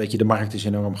 omdat de markt is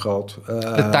enorm groot.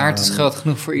 De taart is groot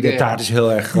genoeg voor iedereen. De taart is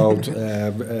heel erg groot.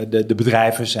 De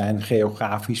bedrijven zijn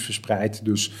geografisch verspreid.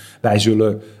 Dus wij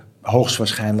zullen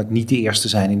hoogstwaarschijnlijk niet de eerste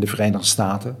zijn in de Verenigde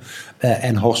Staten.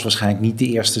 En hoogstwaarschijnlijk niet de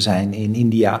eerste zijn in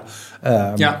India.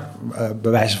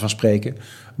 Bij wijze van spreken.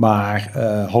 Maar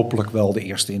hopelijk wel de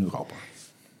eerste in Europa.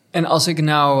 En als ik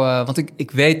nou, want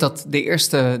ik weet dat de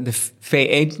eerste, de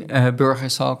V1-burger,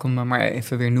 zal ik hem maar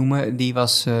even weer noemen, die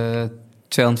was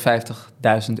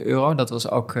 €250.000. Dat was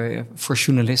ook, voor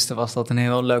journalisten was dat een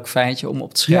heel leuk feitje om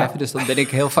op te schrijven. Ja. Dus dat ben ik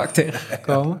heel vaak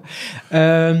tegengekomen.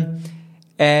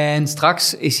 En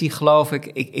straks is hij, geloof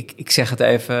ik zeg het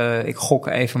even, ik gok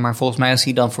even, maar volgens mij als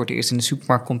hij dan voor het eerst in de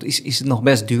supermarkt komt, is het nog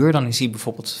best duur. Dan is hij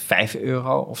bijvoorbeeld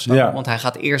 €5 of zo. Ja. Want hij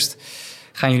gaat eerst,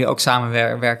 gaan jullie ook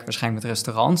samenwerken waarschijnlijk met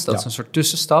restaurants. Dat is een soort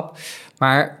tussenstap.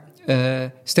 Maar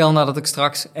stel nou dat ik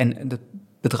straks, en het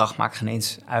bedrag maakt geen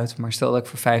eens uit, maar stel dat ik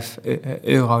voor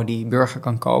 €5 die burger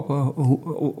kan kopen.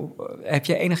 Heb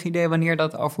je enig idee wanneer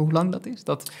dat, over hoe lang dat is?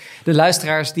 Dat de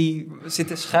luisteraars die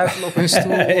zitten schuifelen op hun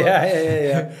stoel.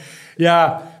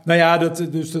 Ja, nou ja,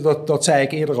 dat zei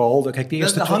ik eerder al. Kijk, de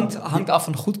eerste dat hangt af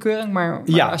van de goedkeuring, maar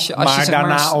als je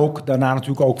daarna, daarna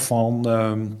natuurlijk ook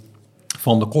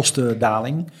van de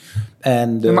kostendaling.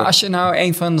 En maar als je nou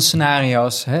een van de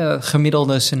scenario's, het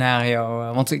gemiddelde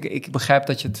scenario... want ik begrijp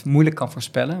dat je het moeilijk kan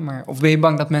voorspellen... maar of ben je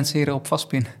bang dat mensen hierop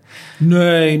vastpinnen?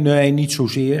 Nee, niet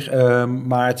zozeer.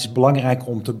 Maar het is belangrijk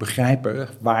om te begrijpen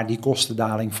waar die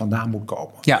kostendaling vandaan moet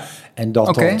komen. Ja. En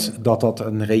dat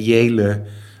een reële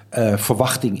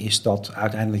verwachting is dat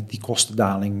uiteindelijk die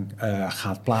kostendaling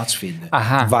gaat plaatsvinden.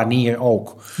 Aha. Wanneer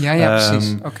ook. Ja,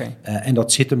 precies. Oké. En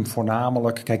dat zit hem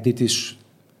voornamelijk...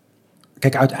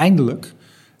 Kijk, uiteindelijk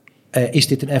is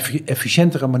dit een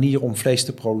efficiëntere manier om vlees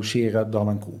te produceren dan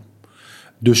een koe.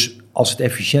 Dus als het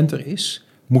efficiënter is,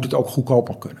 moet het ook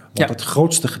goedkoper kunnen. Want het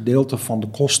grootste gedeelte van de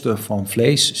kosten van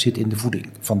vlees zit in de voeding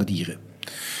van de dieren.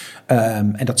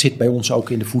 En dat zit bij ons ook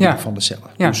in de voeding van de cellen.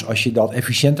 Ja. Dus als je dat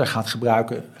efficiënter gaat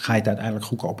gebruiken, ga je het uiteindelijk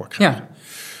goedkoper krijgen.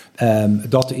 Ja.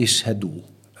 Dat is het doel.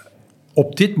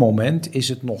 Op dit moment is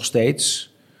het nog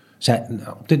steeds...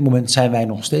 zijn wij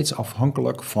nog steeds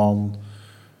afhankelijk van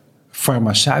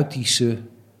farmaceutische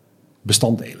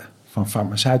bestanddelen. Van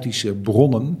farmaceutische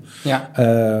bronnen. Ja.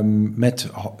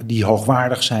 Die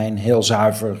hoogwaardig zijn, heel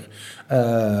zuiver,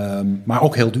 maar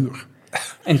ook heel duur.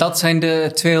 En dat zijn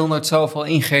de 200 zoveel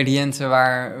ingrediënten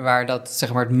waar dat,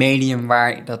 zeg maar, het medium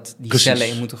waar die cellen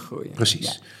in moeten groeien. Precies.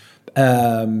 Ja.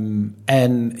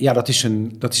 En ja, dat is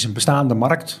een bestaande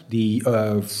markt die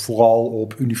vooral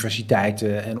op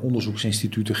universiteiten en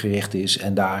onderzoeksinstituten gericht is.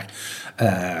 En daar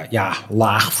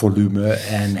laag volume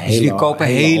en dus jullie kopen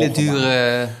hele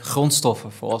dure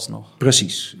grondstoffen vooralsnog.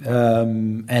 Precies.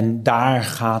 En daar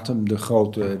gaat hem de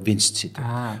grote winst zitten.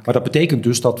 Maar dat betekent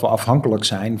dus dat we afhankelijk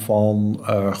zijn van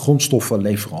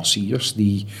grondstoffenleveranciers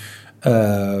die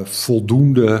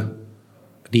voldoende...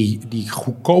 Die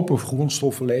goedkope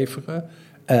grondstoffen leveren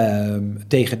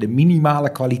tegen de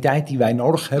minimale kwaliteit die wij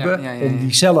nodig hebben om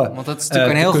die cellen want dat is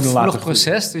natuurlijk een heel gevoelig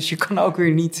proces, dus je kan ook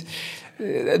weer niet...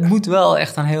 Het moet wel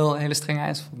echt aan hele strenge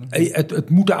eisen voldoen. Het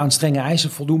moet aan strenge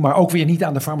eisen voldoen, maar ook weer niet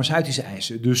aan de farmaceutische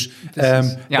eisen. Dus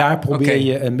daar probeer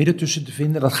je een midden tussen te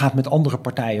vinden. Dat gaat met andere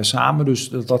partijen samen, dus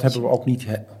dat hebben we ook niet...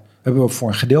 hebben we voor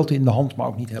een gedeelte in de hand, maar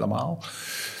ook niet helemaal.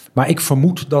 Maar ik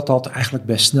vermoed dat dat eigenlijk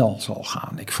best snel zal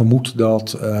gaan. Ik vermoed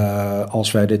dat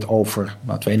als wij dit over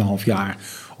 2,5 jaar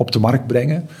op de markt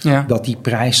brengen... dat die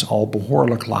prijs al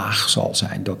behoorlijk laag zal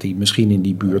zijn. Dat die misschien in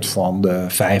die buurt van de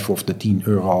 5 of de 10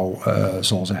 euro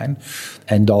zal zijn.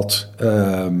 En dat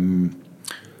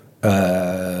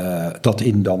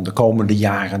in dan de komende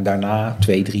jaren daarna,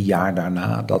 2-3 jaar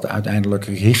daarna... dat uiteindelijk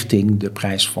richting de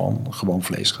prijs van gewoon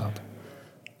vlees gaat.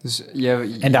 Dus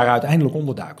en daar uiteindelijk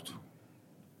onderduikt.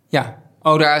 Ja,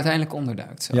 daar uiteindelijk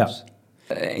onderduikt zelfs.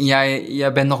 Ja.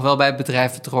 Jij bent nog wel bij het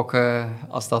bedrijf betrokken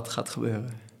als dat gaat gebeuren.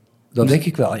 Dat denk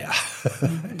ik wel, ja.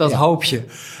 Dat hoop je.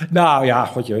 Nou ja,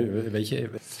 weet je.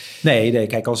 Nee,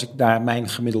 kijk, als ik naar mijn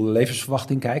gemiddelde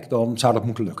levensverwachting kijk, dan zou dat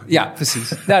moeten lukken. Ja,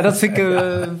 precies. Nou, dat vind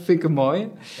ik een mooi.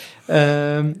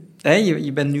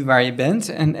 Je bent nu waar je bent.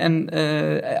 En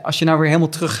als je nou weer helemaal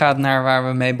teruggaat naar waar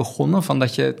we mee begonnen, van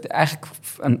dat je eigenlijk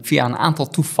via een aantal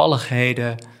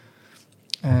toevalligheden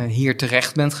hier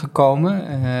terecht bent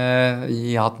gekomen.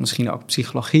 Je had misschien ook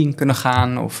psychologie kunnen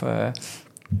gaan of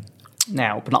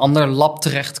op een ander lab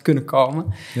terecht kunnen komen.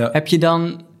 Ja. Heb je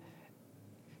dan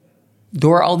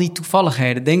door al die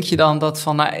toevalligheden, denk je dan dat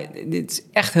van, dit is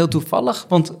echt heel toevallig?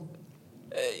 Want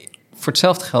voor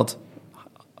hetzelfde geld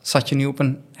zat je nu op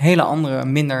een hele andere,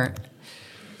 minder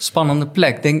spannende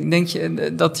plek. Denk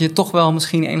je dat je toch wel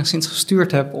misschien enigszins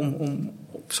gestuurd hebt om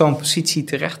op zo'n positie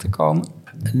terecht te komen?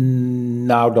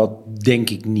 Nou, dat denk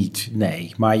ik niet,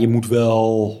 nee. Maar je moet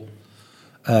wel...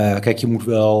 je moet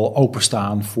wel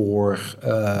openstaan voor...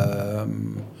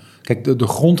 de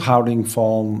grondhouding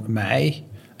van mij...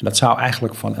 en dat zou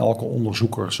eigenlijk van elke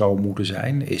onderzoeker zo moeten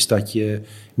zijn... is dat je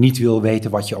niet wil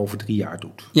weten wat je over 3 jaar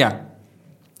doet. Ja.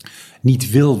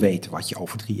 Niet wil weten wat je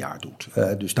over 3 jaar doet.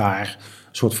 Dus daar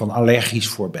een soort van allergisch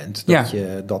voor bent.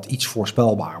 Dat iets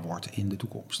voorspelbaar wordt in de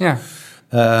toekomst. Ja.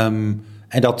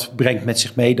 En dat brengt met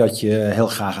zich mee dat je heel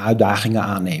graag uitdagingen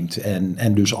aanneemt.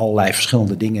 En dus allerlei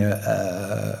verschillende dingen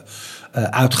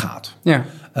uitgaat. Ja.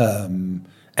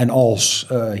 En als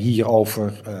hier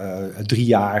over 3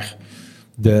 jaar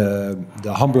de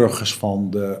hamburgers van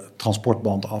de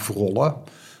transportband afrollen...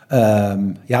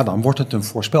 dan wordt het een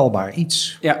voorspelbaar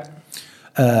iets. Ja.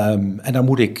 En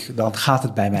dan gaat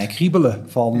het bij mij kriebelen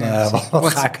van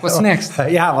what's next?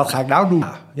 Wat ga ik nou doen?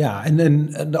 Ja,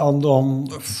 en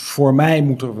dan voor mij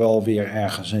moet er wel weer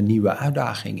ergens een nieuwe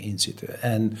uitdaging in zitten.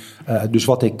 En dus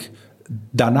wat ik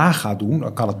daarna ga doen,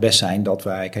 dan kan het best zijn dat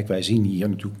wij zien hier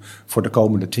natuurlijk voor de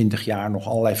komende 20 jaar nog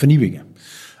allerlei vernieuwingen.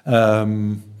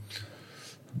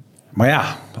 Maar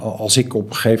ja, als ik op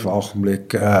een gegeven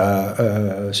ogenblik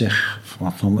zeg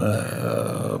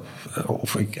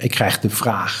Of ik krijg de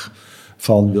vraag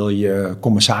van wil je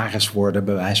commissaris worden,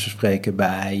 bij wijze van spreken,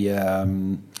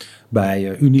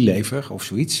 bij Unilever of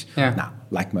zoiets. Ja. Nou,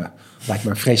 lijkt me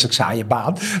een vreselijk saaie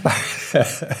baan.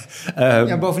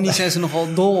 Bovendien zijn ze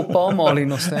nogal dol op palmolie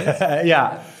nog steeds.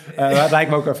 Het lijkt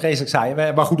me ook een vreselijk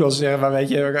saai. Maar goed, als zeggen, maar weet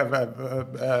je,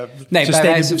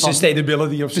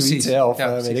 sustainability of zoiets. Of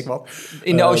weet ik wat.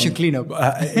 In de Ocean Cleanup.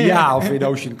 Of in de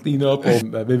Ocean Cleanup. Of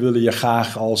we willen je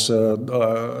graag als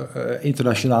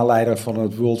internationaal leider van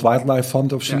het World Wildlife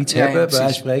Fund of zoiets hebben, bij wijze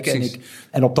van spreken.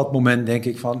 En op dat moment denk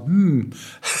ik van,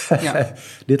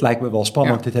 dit lijkt me wel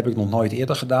spannend. Ja. Dit heb ik nog nooit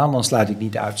eerder gedaan. Dan sluit ik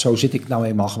niet uit. Zo zit ik nou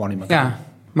eenmaal gewoon in elkaar. Ja.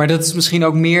 Maar dat is misschien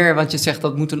ook meer, want je zegt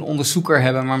dat moet een onderzoeker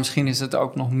hebben, maar misschien is het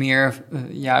ook nog meer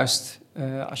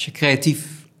als je creatief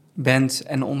bent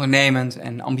en ondernemend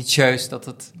en ambitieus, dat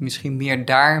het misschien meer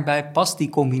daarbij past, die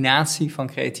combinatie van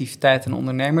creativiteit en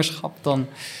ondernemerschap dan...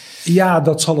 Ja,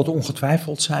 dat zal het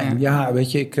ongetwijfeld zijn. Ja,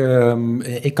 weet je,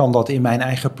 ik kan dat in mijn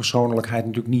eigen persoonlijkheid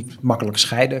natuurlijk niet makkelijk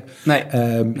scheiden. Nee.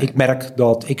 Ik merk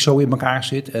dat ik zo in elkaar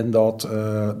zit en dat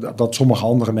sommige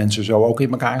andere mensen zo ook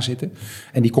in elkaar zitten.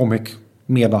 En die kom ik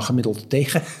meer dan gemiddeld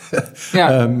tegen.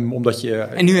 Ja. Omdat je...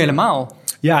 En nu helemaal.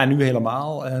 Ja, nu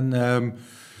helemaal. En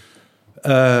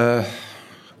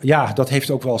dat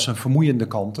heeft ook wel zijn vermoeiende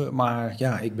kanten. Maar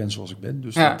ja, ik ben zoals ik ben.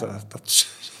 Dus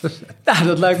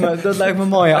dat lijkt me een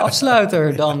mooie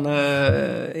afsluiter dan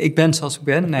ik ben zoals ik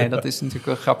ben. Nee, dat is natuurlijk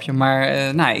een grapje. Maar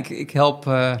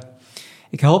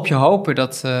ik help je hopen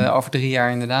dat over 3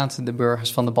 jaar inderdaad de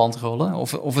burgers van de band rollen.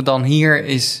 Of het dan hier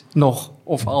is nog,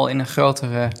 of al in een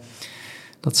grotere...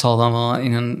 Dat zal dan wel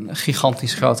in een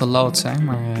gigantisch grote loods zijn.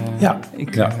 Maar,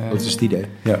 dat is het idee.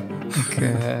 Ja.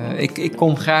 Ik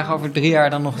kom graag over 3 jaar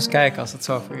dan nog eens kijken als het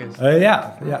zover is.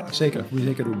 Ja, zeker. Moet je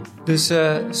zeker doen. Dus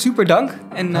super dank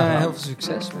en heel veel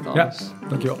succes met alles. Ja,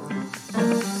 dankjewel.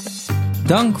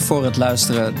 Dank voor het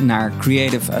luisteren naar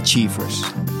Creative Achievers.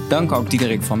 Dank ook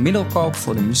Diederik van Middelkoop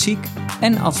voor de muziek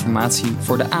en Adformatie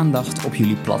voor de aandacht op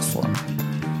jullie platform.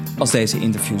 Als deze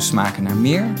interviews smaken naar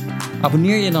meer,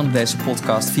 abonneer je dan op deze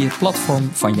podcast via het platform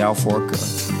van jouw voorkeur.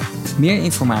 Meer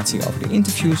informatie over de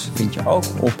interviews vind je ook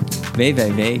op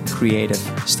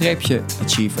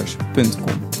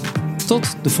www.creative-achievers.com.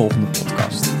 Tot de volgende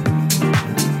podcast.